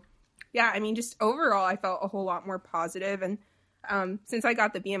 So yeah, I mean, just overall, I felt a whole lot more positive. And since I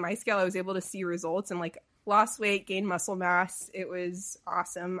got the BMI scale, I was able to see results and like lost weight, gained muscle mass. It was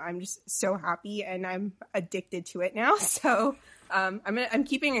awesome. I'm just so happy and I'm addicted to it now. So I'm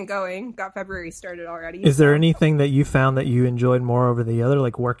keeping it going. Got February started already. Is there anything that you found that you enjoyed more over the other,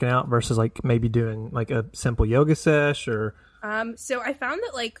 like working out versus like maybe doing like a simple yoga sesh or? So I found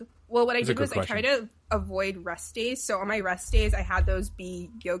that what I did was I tried to avoid rest days. So on my rest days, I had those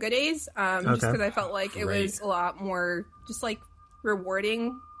be yoga days, just because I felt like it was a lot more just like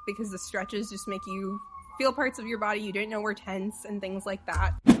rewarding because the stretches just make you feel parts of your body you didn't know were tense and things like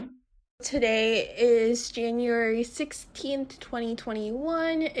that. Today is January 16th,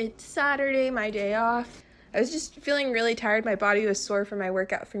 2021. It's Saturday, my day off. I was just feeling really tired. My body was sore from my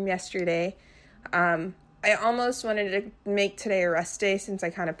workout from yesterday. I almost wanted to make today a rest day since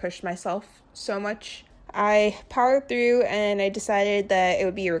I kind of pushed myself so much. I powered through and I decided that it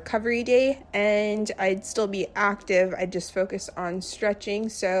would be a recovery day and I'd still be active. I'd just focus on stretching.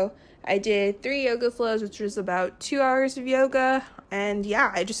 So I did 3 yoga flows, which was about 2 hours of yoga. And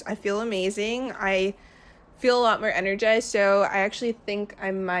yeah, I feel amazing. I feel a lot more energized. So I actually think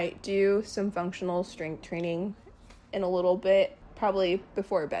I might do some functional strength training in a little bit, probably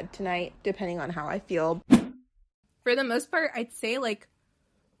before bed tonight, depending on how I feel. For the most part, I'd say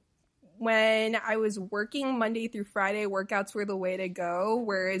when I was working Monday through Friday, workouts were the way to go,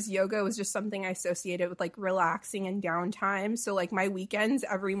 whereas yoga was just something I associated with relaxing and downtime. So my weekends,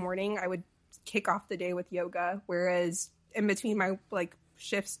 every morning I would kick off the day with yoga, whereas in between my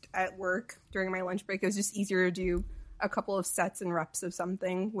shifts at work during my lunch break, it was just easier to do a couple of sets and reps of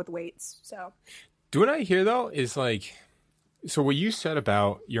something with weights. So what I hear though is so what you said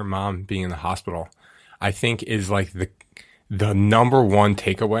about your mom being in the hospital, I think is the number one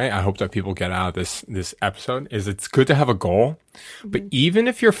takeaway I hope that people get out of this episode is it's good to have a goal. Mm-hmm. But even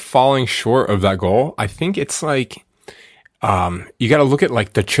if you're falling short of that goal, I think it's you got to look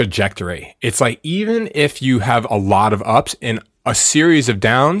at the trajectory. It's even if you have a lot of ups and a series of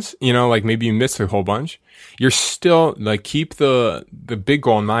downs, maybe you missed a whole bunch, you're still keep the big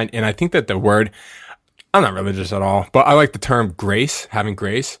goal in mind. And I think that the word I'm not religious at all, but I like the term grace, having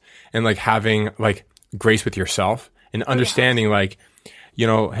grace, and like having like grace with yourself and understanding like, you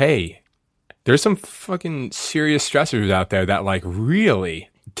know, hey, there's some fucking serious stressors out there that like really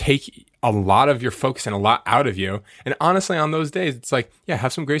take a lot of your focus and a lot out of you. And honestly, on those days, it's like, yeah,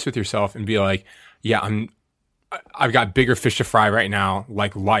 have some grace with yourself and be like, yeah, I've got bigger fish to fry right now,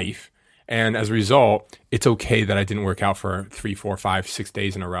 like life. And as a result, it's okay that I didn't work out for 3, 4, 5, 6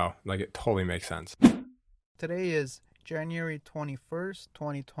 days in a row. Like, it totally makes sense. Today is January 21st,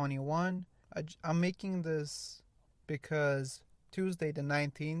 2021. I'm making this because Tuesday the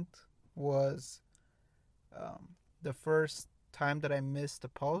 19th was the first time that I missed a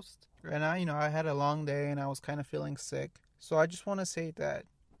post. And I had a long day and I was kind of feeling sick. So I just want to say that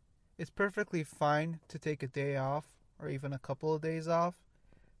it's perfectly fine to take a day off or even a couple of days off,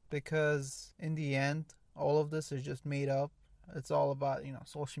 because in the end, all of this is just made up. It's all about,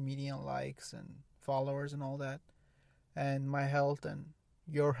 social media and likes and followers and all that. And my health and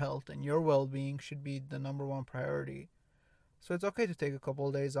your well-being should be the number one priority. So it's okay to take a couple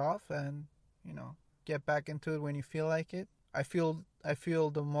of days off and, get back into it when you feel like it. I feel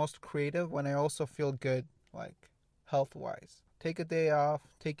the most creative when I also feel good, like health-wise. Take a day off,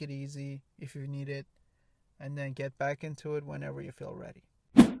 take it easy if you need it, and then get back into it whenever you feel ready.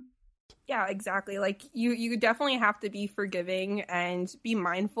 Yeah, exactly. Like you definitely have to be forgiving and be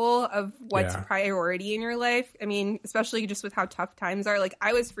mindful of what's priority in your life. I mean, especially just with how tough times are. Like,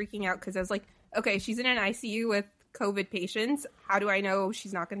 I was freaking out because I was like, okay, she's in an ICU with COVID patients. How do I know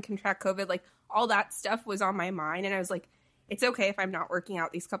she's not going to contract COVID? Like, all that stuff was on my mind. And I was like, it's okay if I'm not working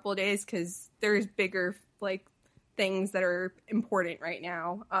out these couple of days because there's bigger, like, things that are important right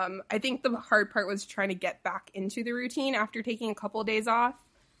now. I think the hard part was trying to get back into the routine after taking a couple of days off.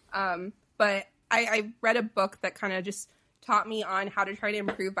 But I read a book that kind of just taught me on how to try to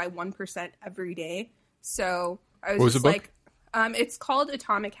improve by 1% every day. So I was just like, it's called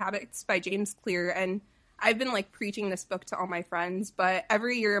Atomic Habits by James Clear. And I've been like preaching this book to all my friends, but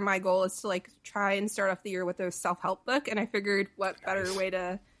every year my goal is to like try and start off the year with a self-help book. And I figured what better way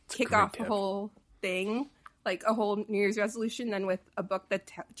to kick off the whole thing, like a whole New Year's resolution, than with a book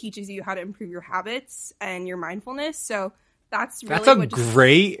that teaches you how to improve your habits and your mindfulness. So that's a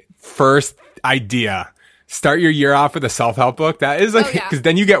great first idea. Start your year off with a self-help book. That is like, because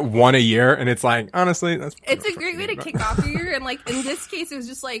then you get one a year, and it's like, honestly, it's a great way to kick off your year. And like in this case, it was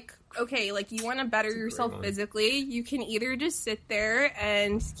just like, okay, like you want to better yourself physically, you can either just sit there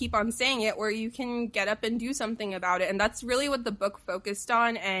and keep on saying it, or you can get up and do something about it. And that's really what the book focused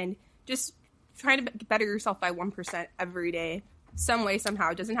on, and just trying to better yourself by 1% every day, some way,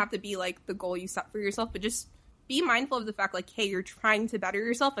 somehow. It doesn't have to be like the goal you set for yourself, but just be mindful of the fact, like, hey, you're trying to better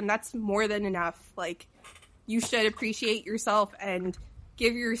yourself, and that's more than enough. Like, you should appreciate yourself and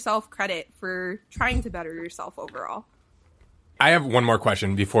give yourself credit for trying to better yourself overall. I have one more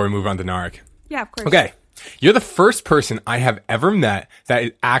question before we move on to Narek. Yeah, of course. Okay. You're the first person I have ever met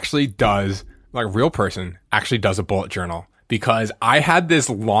that actually does, like a real person, actually does a bullet journal. Because I had this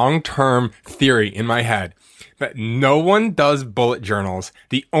long-term theory in my head that no one does bullet journals.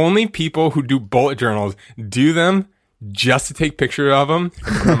 The only people who do bullet journals do them just to take pictures of them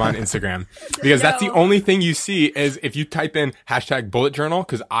and put them on Instagram. Because that's the only thing you see is if you type in #bullet journal,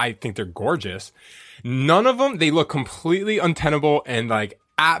 because I think they're gorgeous. None of them, they look completely untenable and like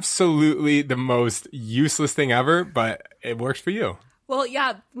absolutely the most useless thing ever, but it works for you. Well,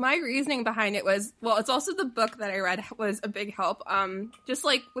 yeah, my reasoning behind it was, well, it's also the book that I read was a big help. Just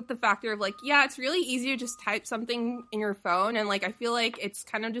like with the factor of like, yeah, it's really easy to just type something in your phone. And like, I feel like it's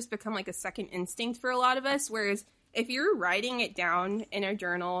kind of just become like a second instinct for a lot of us. Whereas if you're writing it down in a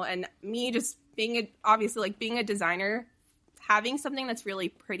journal, and me just being being a designer, having something that's really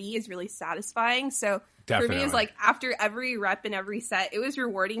pretty is really satisfying. So Definitely. For me, it's like after every rep and every set, it was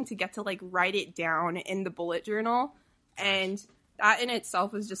rewarding to get to like write it down in the bullet journal. And that in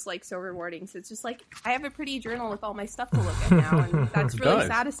itself was just like so rewarding. So it's just like I have a pretty journal with all my stuff to look at now, and that's really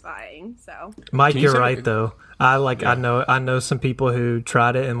satisfying. So Mike, you're right though. I know some people who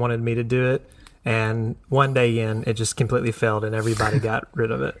tried it and wanted me to do it, and one day in it just completely failed and everybody got rid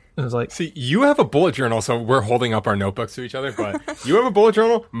of it. It was like, see, you have a bullet journal, so we're holding up our notebooks to each other, but you have a bullet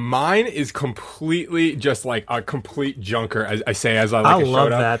journal. Mine is completely just like a complete junker, as I say, as I like. I love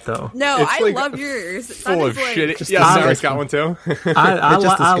that though. No, it's I like love yours. Full of shit. Yeah, Sarah's got one too.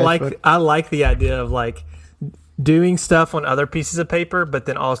 I like the idea of like doing stuff on other pieces of paper, but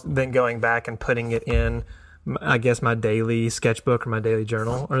then going back and putting it in, I guess, my daily sketchbook or my daily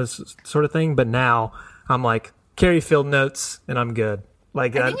journal or this sort of thing. But now I'm like, carry field notes and I'm good.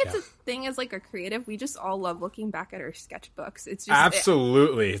 Like, I think it's a thing as like a creative, we just all love looking back at our sketchbooks. It's just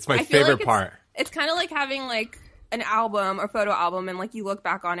absolutely, it's my favorite part. It's kind of like having like an album, a photo album, and like you look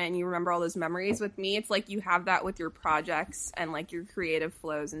back on it and you remember all those memories. With me, it's like you have that with your projects and like your creative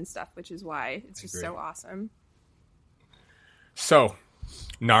flows and stuff, which is why it's just so awesome. So,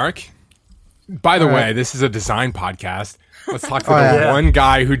 Narek, by the way, this is a design podcast. Let's talk to the one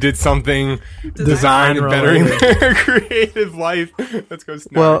guy who did something design and bettering their creative life. Let's go,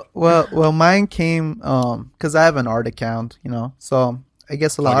 Narek. Well, mine came because I have an art account, so I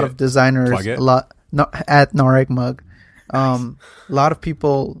guess a lot of designers, at Narek Mug, a lot of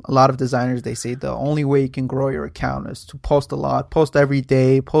people, a lot of designers, they say the only way you can grow your account is to post a lot, post every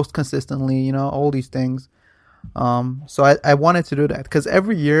day, post consistently, all these things. So I wanted to do that because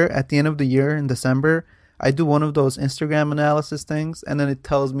every year at the end of the year in December, I do one of those Instagram analysis things, and then it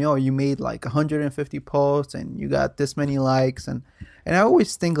tells me, oh, you made like 150 posts and you got this many likes. And I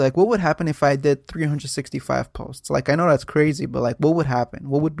always think like, what would happen if I did 365 posts? Like, I know that's crazy, but like, what would happen?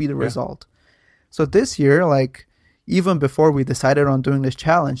 What would be the result? So this year, like, even before we decided on doing this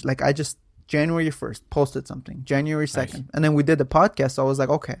challenge, like I just January 1st posted something, January 2nd. Nice. And then we did the podcast. So I was like,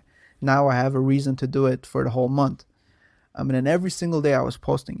 okay, now I have a reason to do it for the whole month. And then every single day I was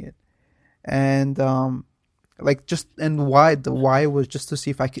posting it. And, the why was just to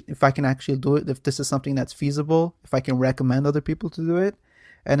see if I can actually do it, if this is something that's feasible, if I can recommend other people to do it,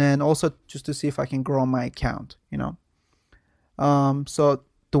 and then also just to see if I can grow my account, So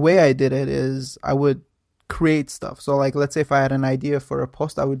the way I did it is I would create stuff. So like, let's say if I had an idea for a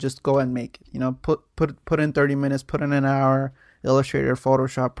post, I would just go and make it, put in 30 minutes, put in an hour, Illustrator,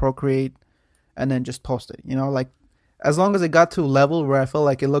 Photoshop, Procreate, and then just post it, like as long as it got to a level where I felt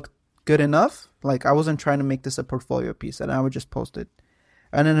like it looked good enough, like I wasn't trying to make this a portfolio piece, and I would just post it.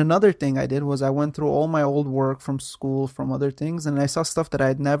 And then another thing I did was I went through all my old work from school, from other things, and I saw stuff that I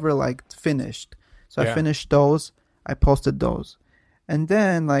had never like finished. So I finished those, I posted those. And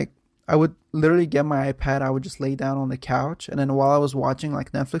then like I would literally get my iPad, I would just lay down on the couch, and then while I was watching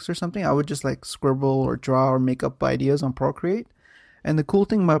like Netflix or something, I would just like scribble or draw or make up ideas on Procreate. And the cool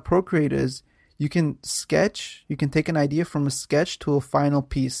thing about Procreate is you can take an idea from a sketch to a final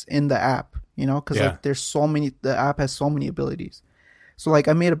piece in the app, because like there's so many, the app has so many abilities. So like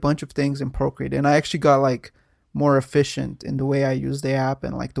I made a bunch of things in Procreate, and I actually got like more efficient in the way I use the app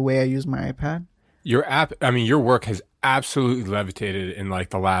and like the way I use my iPad. Your app, I mean, your work has absolutely levitated in like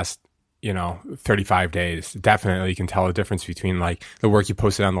the last 35 days. Definitely you can tell a difference between like the work you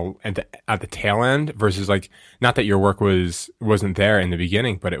posted at the tail end versus like, not that your work wasn't there in the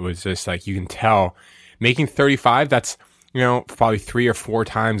beginning, but it was just like, you can tell making 35, that's, probably 3 or 4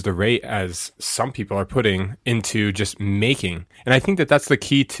 times the rate as some people are putting into just making. And I think that that's the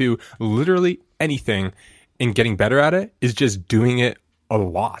key to literally anything in getting better at it, is just doing it a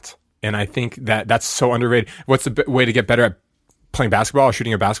lot. And I think that that's so underrated. What's the way to get better at playing basketball or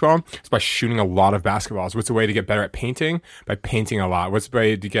shooting a basketball? It's by shooting a lot of basketballs. What's the way to get better at painting? By painting a lot. What's the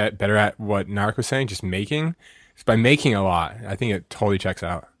way to get better at what Narek was saying? Just making? It's by making a lot. I think it totally checks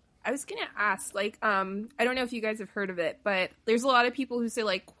out. I was going to ask, like, I don't know if you guys have heard of it, but there's a lot of people who say,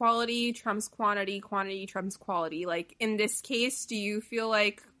 like, quality trumps quantity, quantity trumps quality. Like, in this case, do you feel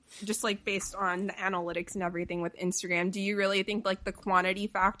like, just, like, based on the analytics and everything with Instagram, do you really think, like, the quantity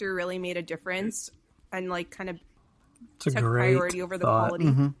factor really made a difference and, like, kind of took priority over the quality?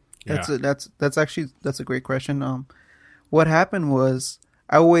 Mm-hmm. That's a great question. What happened was,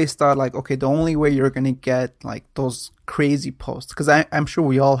 I always thought like, okay, the only way you're going to get like those crazy posts, because I'm sure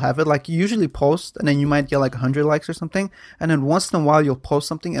we all have it. Like you usually post and then you might get like 100 likes or something. And then once in a while you'll post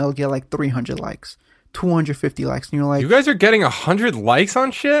something and it'll get like 300 likes, 250 likes. And you're like, you guys are getting 100 likes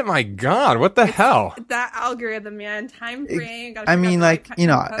on shit? My God, what the hell? That algorithm, man. Time frame. I mean, like,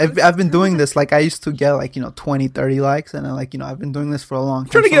 I've been doing this. Like I used to get like, 20, 30 likes. And then like, I've been doing this for a long time.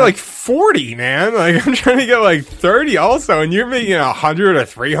 I'm trying to get like 40, man. Like I'm trying to get like 30 also. And you're making 100 or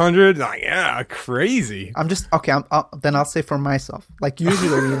 300. Like, yeah, crazy. I'm just, okay. Then I'll say for myself, like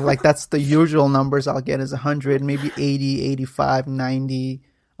usually like that's the usual numbers I'll get is 100, maybe 80, 85, 90.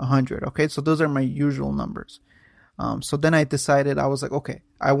 100. Okay, so those are my usual numbers. So then I decided, I was like, okay,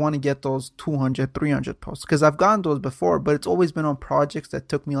 I want to get those 200, 300 posts, because I've gotten those before, but it's always been on projects that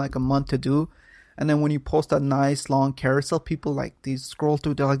took me like a month to do. And then when you post a nice long carousel, people like these scroll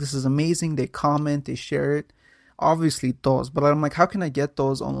through, they're like, this is amazing. They comment, they share it. Obviously those, but I'm like, how can I get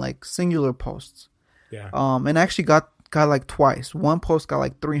those on like singular posts? Yeah. And I actually got like twice. One post got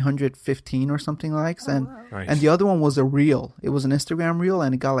like 315 or something likes, and Nice. and the other one was a reel. It was an Instagram reel,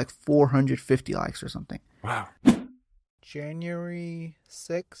 and it got like 450 likes or something. Wow. January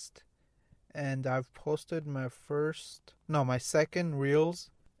 6th, and I've posted my second reels,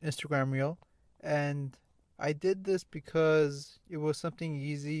 Instagram reel, and I did this because it was something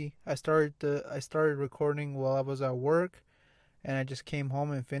easy. I started recording while I was at work, and I just came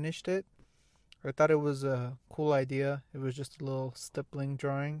home and finished it. I thought it was a cool idea. It was just a little stippling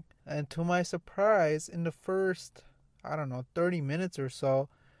drawing. And to my surprise, in the first, 30 minutes or so,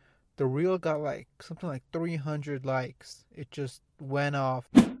 the reel got like something like 300 likes. It just went off.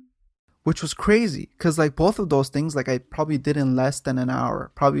 Which was crazy, because like both of those things, like I probably did in less than an hour.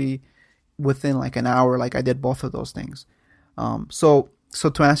 Probably within like an hour, like I did both of those things. So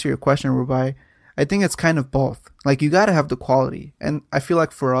to answer your question, Rubai, I think it's kind of both. Like you got to have the quality. And I feel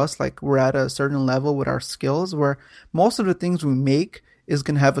like for us, like we're at a certain level with our skills where most of the things we make is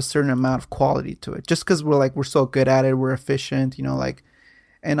going to have a certain amount of quality to it. Just because we're so good at it, we're efficient, like,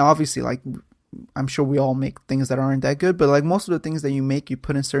 and obviously like I'm sure we all make things that aren't that good, but like most of the things that you make, you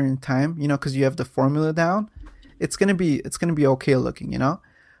put in certain time, because you have the formula down, it's going to be okay looking,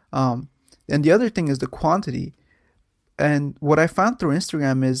 and the other thing is the quantity. And what I found through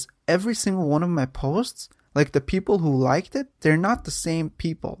Instagram is every single one of my posts, like the people who liked it, they're not the same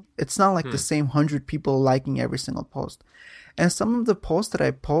people. It's not like the same 100 people liking every single post. And some of the posts that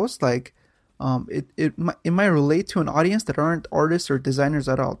I post, like, it might relate to an audience that aren't artists or designers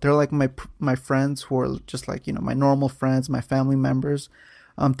at all. They're like my friends who are just like, my normal friends, my family members.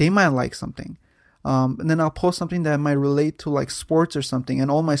 They might like something. And then I'll post something that might relate to like sports or something, and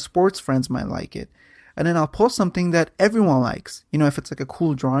all my sports friends might like it. And then I'll post something that everyone likes, if it's like a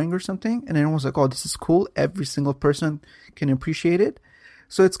cool drawing or something, and everyone's like, oh, this is cool. Every single person can appreciate it.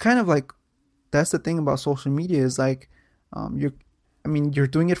 So it's kind of like, that's the thing about social media is like, you're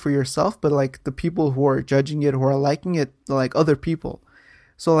doing it for yourself, but like the people who are judging it, who are liking it, like other people.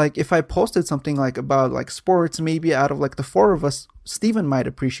 So like if I posted something like about like sports, maybe out of like the four of us, Steven might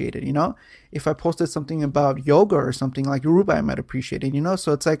appreciate it, If I posted something about yoga or something, like Rubai might appreciate it,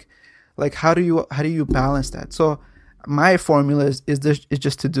 So it's like how do you balance that? So my formula is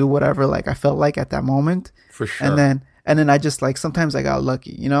just to do whatever like I felt like at that moment. For sure. And then I just like sometimes I got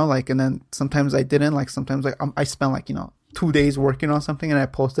lucky, like, and then sometimes I didn't. Like sometimes like I spent like 2 days working on something and I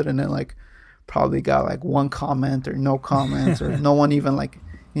posted and then like probably got like one comment or no comments or no one even like,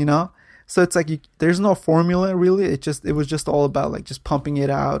 So it's like there's no formula really. It was just all about like just pumping it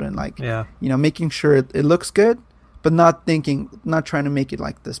out and like making sure it looks good, but not trying to make it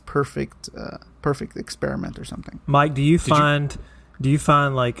like this perfect experiment or something. Mike, do you find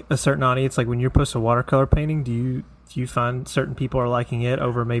like a certain audience, like when you're posting a watercolor painting, do you find certain people are liking it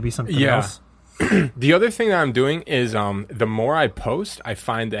over maybe something else? The other thing that I'm doing is the more I post, I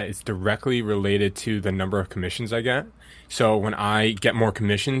find that it's directly related to the number of commissions I get. So when I get more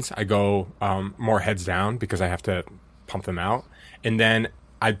commissions, I go more heads down because I have to pump them out. And then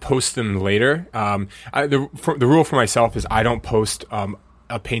I post them later. The rule for myself is I don't post a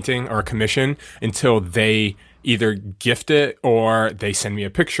painting or a commission until they either gift it or they send me a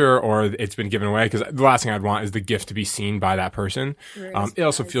picture or it's been given away, because the last thing I'd want is the gift to be seen by that person. It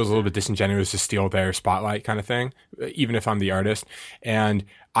also feels a little bit disingenuous to steal their spotlight kind of thing, even if I'm the artist. And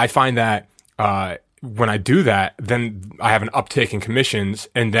I find that when I do that, then I have an uptick in commissions,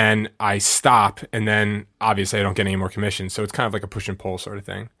 and then I stop, and then obviously I don't get any more commissions. So it's kind of like a push and pull sort of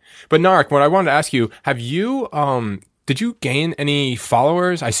thing. But Narek, what I wanted to ask you, have you did you gain any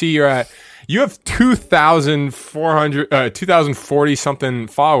followers? I see you have 2,040 something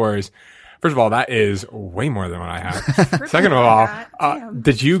followers. First of all, that is way more than what I have. Second of all,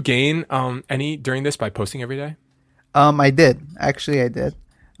 did you gain any during this by posting every day? I did. Actually, I did.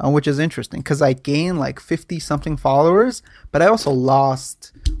 Which is interesting because I gained like 50 something followers, but I also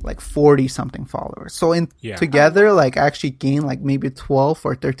lost like 40 something followers. So together, like I actually gained like maybe 12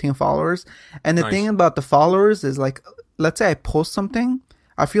 or 13 followers. And the thing about the followers is like, let's say I post something,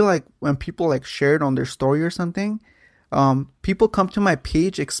 I feel like when people like share it on their story or something, people come to my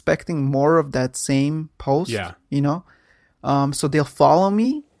page expecting more of that same post, so they'll follow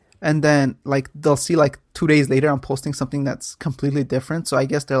me. And then like they'll see like 2 days later I'm posting something that's completely different. So I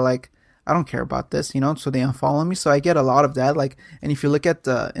guess they're like, I don't care about this, so they unfollow me. So I get a lot of that. Like, and if you look at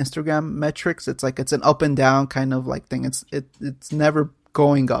the Instagram metrics, it's like it's an up and down kind of like thing. It's never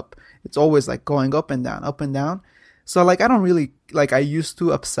going up. It's always like going up and down, up and down. So like I don't really like, I used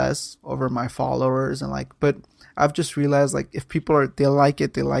to obsess over my followers and like, but I've just realized like if people they like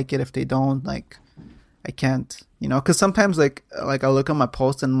it, they like it. If they don't, like I can't, because sometimes like I look at my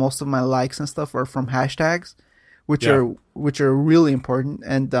posts and most of my likes and stuff are from hashtags, which are really important.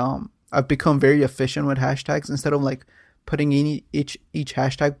 And I've become very efficient with hashtags. Instead of like putting each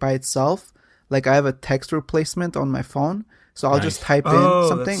hashtag by itself, like I have a text replacement on my phone. So I'll just type in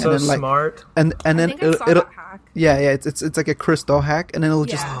something that's so and then like smart. and then I think I saw that hack. it's like a crystal hack, and then it'll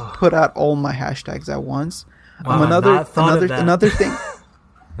just put out all my hashtags at once. Another thing.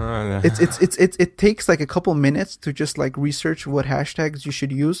 It takes like a couple minutes to just like research what hashtags you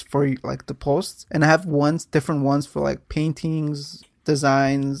should use for like the posts, and I have different ones for like paintings,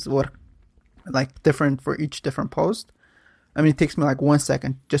 designs, what like different for each different post. I mean, it takes me like 1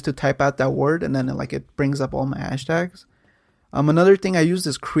 second just to type out that word, and then it brings up all my hashtags. Another thing I use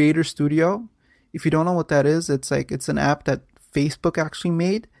is Creator Studio. If you don't know what that is, it's an app that Facebook actually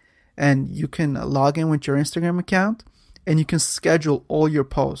made, and you can log in with your Instagram account, and you can schedule all your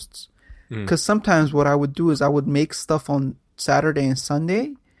posts. Because sometimes what I would do is I would make stuff on Saturday and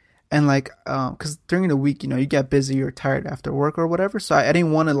Sunday, and because during the week, you get busy or tired after work or whatever, so I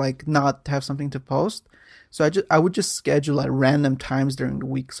didn't want to not have something to post. So I would just schedule at random times during the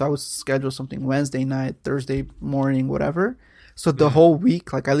week. So I would schedule something Wednesday night, Thursday morning, whatever. So the whole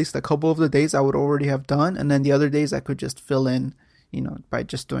week, like at least a couple of the days I would already have done, and then the other days I could just fill in, by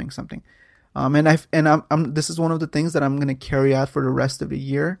just doing something. This is one of the things that I'm gonna carry out for the rest of the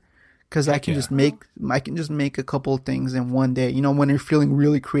year, because I can just make a couple of things in one day. When you're feeling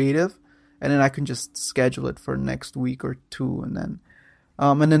really creative, and then I can just schedule it for next week or two, and then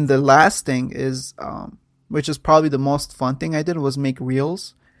the last thing is which is probably the most fun thing I did, was make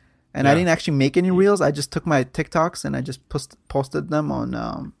reels. And I didn't actually make any reels. I just took my TikToks and I just posted them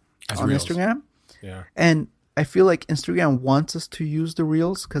on Instagram. Yeah. And I feel like Instagram wants us to use the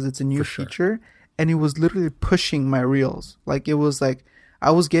reels because it's a new feature. And it was literally pushing my reels. Like, it was like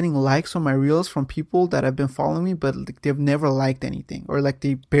I was getting likes on my reels from people that have been following me, but they've never liked anything, or like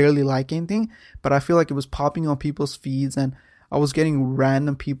they barely like anything. But I feel like it was popping on people's feeds, and I was getting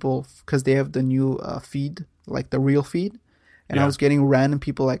random people because they have the new feed, like the reel feed. And I was getting random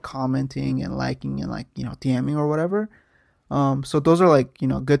people like commenting and liking and DMing or whatever. So those are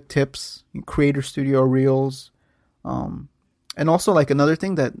good tips. Creator Studio Reels. And also another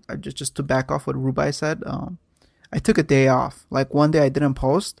thing that just to back off what Rubai said, I took a day off. Like one day I didn't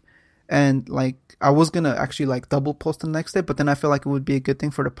post, and I was going to actually double post the next day, but then I feel like it would be a good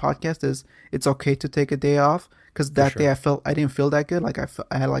thing for the podcast is it's okay to take a day off, because that day I didn't feel that good.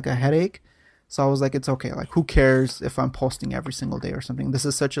 I had a headache. So I was like, it's okay. Who cares if I'm posting every single day or something? This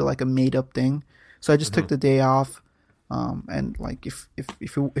is such a made up thing. So I just took the day off. And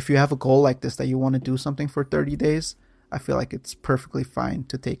if you have a goal like this, that you want to do something for 30 days, I feel like it's perfectly fine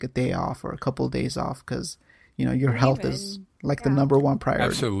to take a day off or a couple of days off, because your health is the number one priority.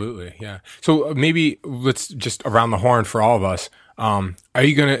 Absolutely, yeah. So maybe let's just around the horn for all of us. Are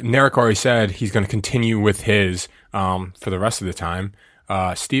you gonna? Narek already said he's gonna continue with his for the rest of the time.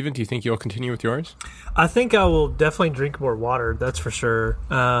 Steven, do you think you'll continue with yours? I think I will definitely drink more water. That's for sure.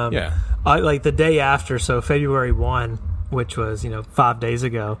 I the day after, so February 1, which was 5 days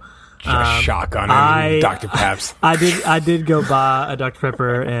ago. Shotgun Dr. Peps. I did go buy a Dr.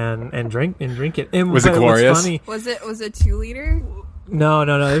 Pepper and drink it. And was it glorious? Funny, was it 2 liter? No.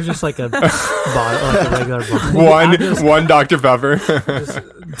 It was just a bottle, a regular bottle. One Dr. Pepper. Just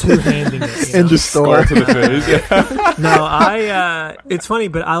two-handing it. In the store. To the face. No, it's funny,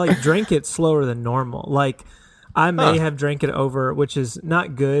 but I drank it slower than normal. I may have drank it over, which is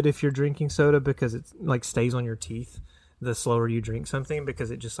not good if you're drinking soda, because it stays on your teeth the slower you drink something, because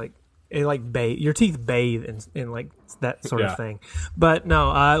it just your teeth bathe in that sort of thing. But no,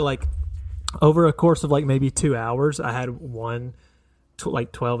 I over a course of maybe 2 hours, I had one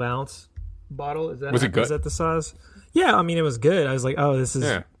 12 ounce bottle. Was it good? Is that the size? Yeah, I mean, it was good. I was like, oh, this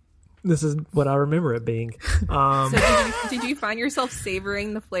is what I remember it being. So did you find yourself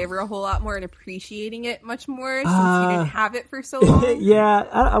savoring the flavor a whole lot more and appreciating it much more since you didn't have it for so long? Yeah,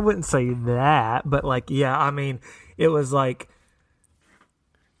 I wouldn't say that, but I mean, it was like.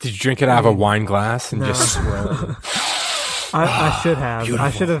 Did you drink it out of a wine glass and just swirl it? I should have. Beautiful.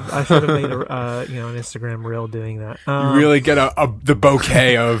 I should have made an Instagram reel doing that. You really get the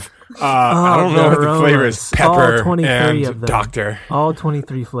bouquet of I don't know what the flavor is. Pepper and Doctor. All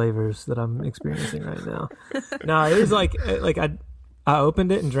 23 flavors that I'm experiencing right now. No, it was I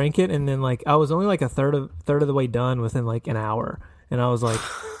opened it and drank it, and then I was only a third of the way done within an hour, and I was like,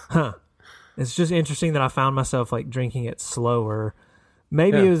 huh. It's just interesting that I found myself drinking it slower.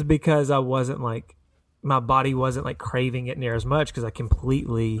 Maybe it was because I wasn't my body wasn't craving it near as much, because I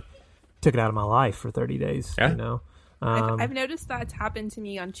completely took it out of my life for 30 days. Yeah. I've noticed that's happened to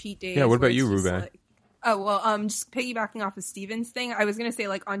me on cheat days. Yeah. What about you, Ruben? Just piggybacking off of Steven's thing, I was gonna say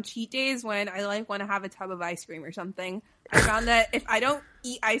on cheat days when I want to have a tub of ice cream or something, I found that if I don't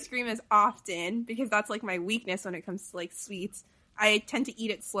eat ice cream as often, because that's my weakness when it comes to sweets, I tend to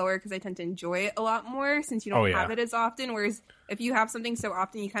eat it slower because I tend to enjoy it a lot more since you don't have it as often. Whereas if you have something so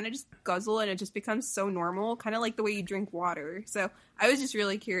often, you kind of just guzzle and it just becomes so normal, kind of like the way you drink water. So I was just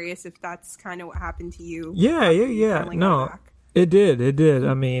really curious if that's kind of what happened to you. Yeah. No, it did.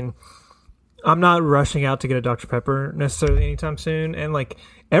 I mean, I'm not rushing out to get a Dr. Pepper necessarily anytime soon. And like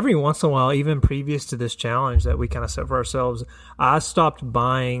every once in a while, even previous to this challenge that we kind of set for ourselves, I stopped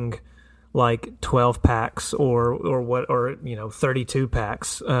buying like 12 packs or 32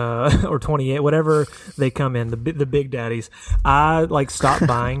 packs or 28, whatever they come in, the big daddies. I like stopped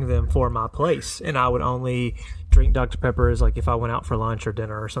buying them for my place, and I would only drink Dr. Peppers like if I went out for lunch or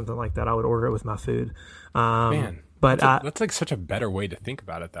dinner or something like that. I would order it with my food. Man, but that's like such a better way to think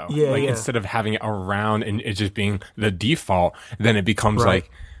about it, though. Instead of having it around and it just being the default, then it becomes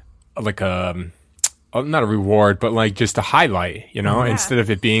like not a reward, but like just a highlight, instead of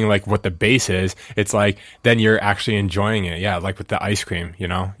it being like what the base is, it's like, then you're actually enjoying it. Yeah. Like with the ice cream,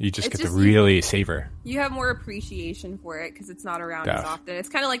 you just get to really savor. You have more appreciation for it because it's not around as often. It's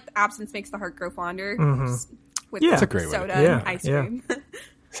kind of like the absence makes the heart grow fonder. With that's a great soda and ice cream.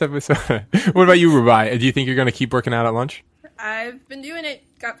 So, what about you, Rubai? Do you think you're going to keep working out at lunch? I've been doing it.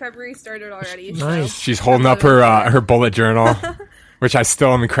 Got February started already. Nice. She's holding up her bullet journal. Which I still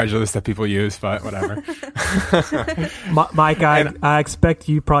am incredulous that people use, but whatever. Mike, I expect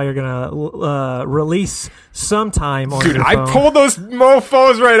you probably are going to release sometime on your phone. I pulled those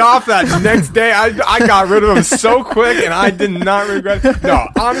mofos right off that next day. I got rid of them so quick, and I did not regret it. No,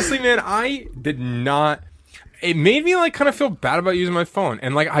 honestly, man, I did not. It made me like kind of feel bad about using my phone.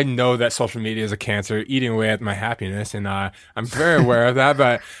 And like, I know that social media is a cancer eating away at my happiness. And I'm very aware of that.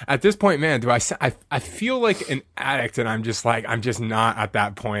 But at this point, man, I feel like an addict, and I'm just not at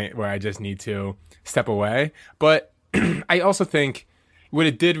that point where I just need to step away. But I also think what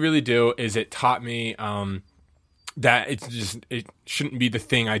it did really do is it taught me, that it shouldn't be the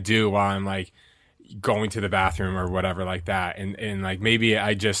thing I do while I'm like going to the bathroom or whatever like that. And like, maybe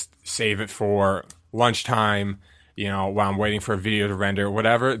I just save it for lunchtime, while I'm waiting for a video to render or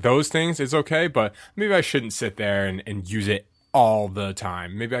whatever. Those things is okay, but maybe I shouldn't sit there and use it all the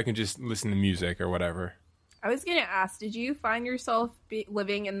time. Maybe I can just listen to music or whatever. I was going to ask, did you find yourself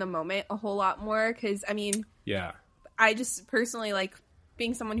living in the moment a whole lot more? Because, I mean, I just personally like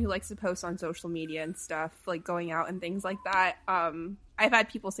being someone who likes to post on social media and stuff, like going out and things like that. I've had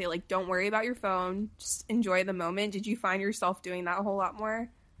people say, like, don't worry about your phone, just enjoy the moment. Did you find yourself doing that a whole lot more?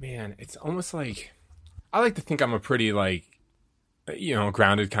 Man, it's almost like, I like to think I'm a pretty like,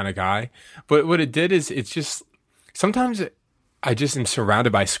 grounded kind of guy. But what it did is it's just, sometimes I just am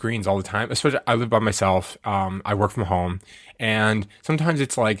surrounded by screens all the time. Especially I live by myself. I work from home, and sometimes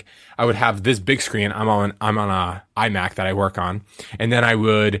it's like I would have this big screen. I'm on a iMac that I work on, and then I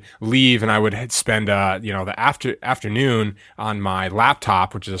would leave and I would spend the afternoon on my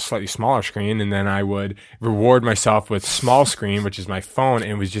laptop, which is a slightly smaller screen, and then I would reward myself with small screen, which is my phone,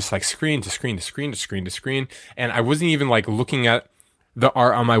 and it was just like screen to screen to screen to screen to screen, and I wasn't even like looking at the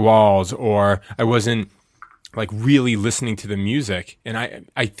art on my walls, or I wasn't like really listening to the music. And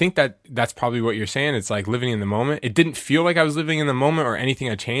I think that's probably what you're saying. It's like living in the moment. It didn't feel like I was living in the moment or anything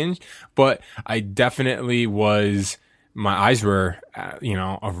had changed, but I definitely was, my eyes were,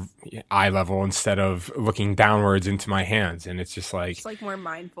 of eye level instead of looking downwards into my hands. And it's just like more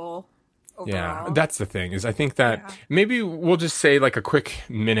mindful overall. Yeah, that's the thing is I think that maybe we'll just say like a quick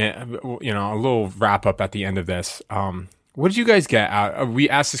minute, a little wrap up at the end of this. What did you guys get out? We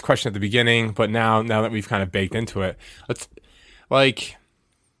asked this question at the beginning, but now that we've kind of baked into it, I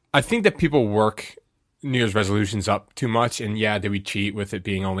think that people work New Year's resolutions up too much, and did we cheat with it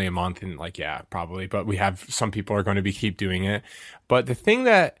being only a month? And probably, but we have some people are going to keep doing it. But the thing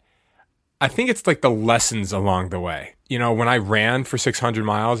that I think it's like the lessons along the way. When I ran for 600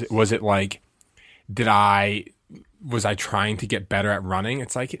 miles, was it like, was I trying to get better at running?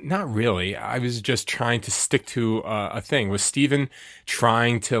 It's like, not really. I was just trying to stick to a thing. Was Steven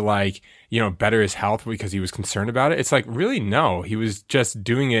trying to better his health because he was concerned about it? It's like, really, no. He was just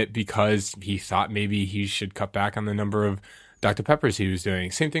doing it because he thought maybe he should cut back on the number of Dr. Peppers he was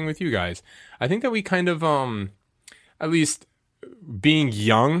doing. Same thing with you guys. I think that we kind of, at least being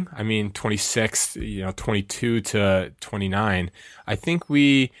young, 26, 22 to 29, I think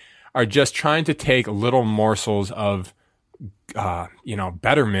we are just trying to take little morsels of,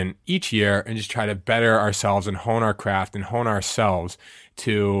 betterment each year and just try to better ourselves and hone our craft and hone ourselves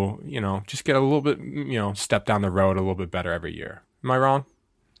to, just get a little bit, step down the road a little bit better every year. Am I wrong?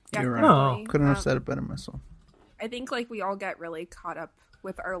 You're right. No, couldn't have said it better myself. I think like we all get really caught up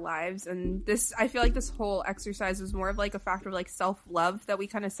with our lives, and I feel like this whole exercise was more of like a factor of like self-love that we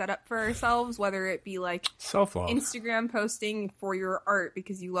kind of set up for ourselves, whether it be like self-love, Instagram posting for your art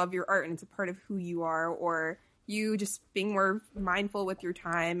because you love your art and it's a part of who you are, or you just being more mindful with your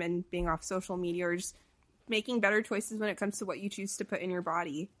time and being off social media, or just making better choices when it comes to what you choose to put in your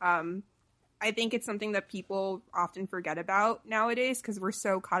body. I think it's something that people often forget about nowadays because we're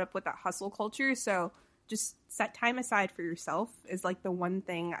so caught up with that hustle culture. So just set time aside for yourself is like the one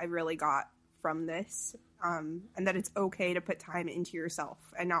thing I really got from this. And that it's okay to put time into yourself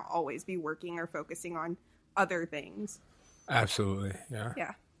and not always be working or focusing on other things. Absolutely. Yeah.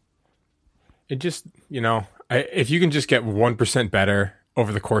 Yeah. It just, if you can just get 1% better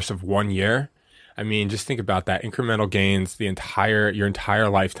over the course of 1 year, I mean, just think about that. Incremental gains your entire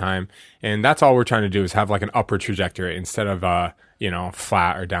lifetime. And that's all we're trying to do is have like an upward trajectory instead of,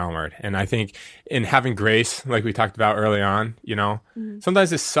 flat or downward. And I think in having grace, like we talked about early on,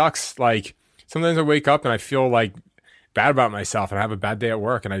 sometimes it sucks. Like sometimes I wake up and I feel like bad about myself and I have a bad day at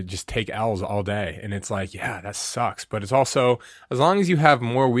work and I just take L's all day. And it's like, yeah, that sucks. But it's also, as long as you have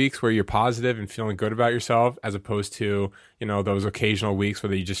more weeks where you're positive and feeling good about yourself, as opposed to, those occasional weeks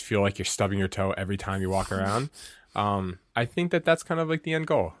where you just feel like you're stubbing your toe every time you walk around. I think that's kind of like the end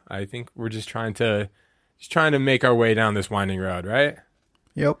goal. I think we're just trying to make our way down this winding road, right?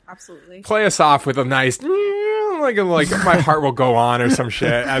 Yep. Absolutely. Play us off with a nice, like my heart will go on or some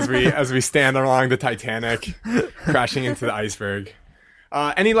shit as we stand along the Titanic, crashing into the iceberg.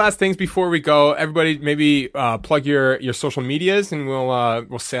 Any last things before we go? Everybody, maybe plug your social medias, and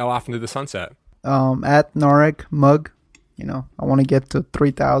we'll sail off into the sunset. At Narek Mug. I want to get to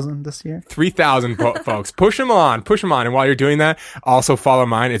 3,000 this year. 3,000 folks. Push them on. And while you're doing that, also follow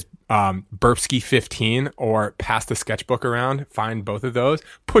mine. It's Burpski15 or Pass the Sketchbook Around. Find both of those.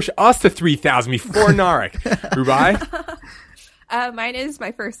 Push us to 3,000 before Narek. Rubai? Mine is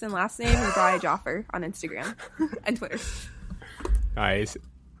my first and last name, Rubai Jaffer, on Instagram and Twitter. Nice.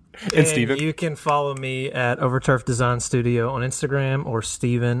 And Steven? You can follow me at Overturf Design Studio on Instagram or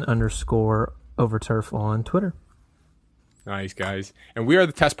Steven_Overturf on Twitter. Nice, guys. And we are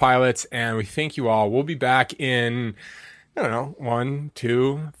the Test Pilots, and we thank you all. We'll be back in, 1,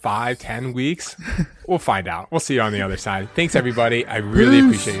 2, 5, 10 weeks. We'll find out. We'll see you on the other side. Thanks, everybody. I really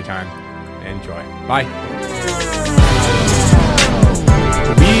appreciate your time. Enjoy. Bye.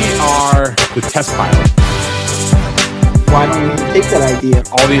 We are the Test Pilots. Why don't we take that idea?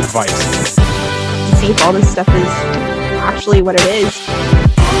 All the advice. See if all this stuff is actually what it is.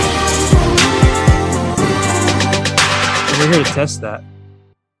 We're here to test that.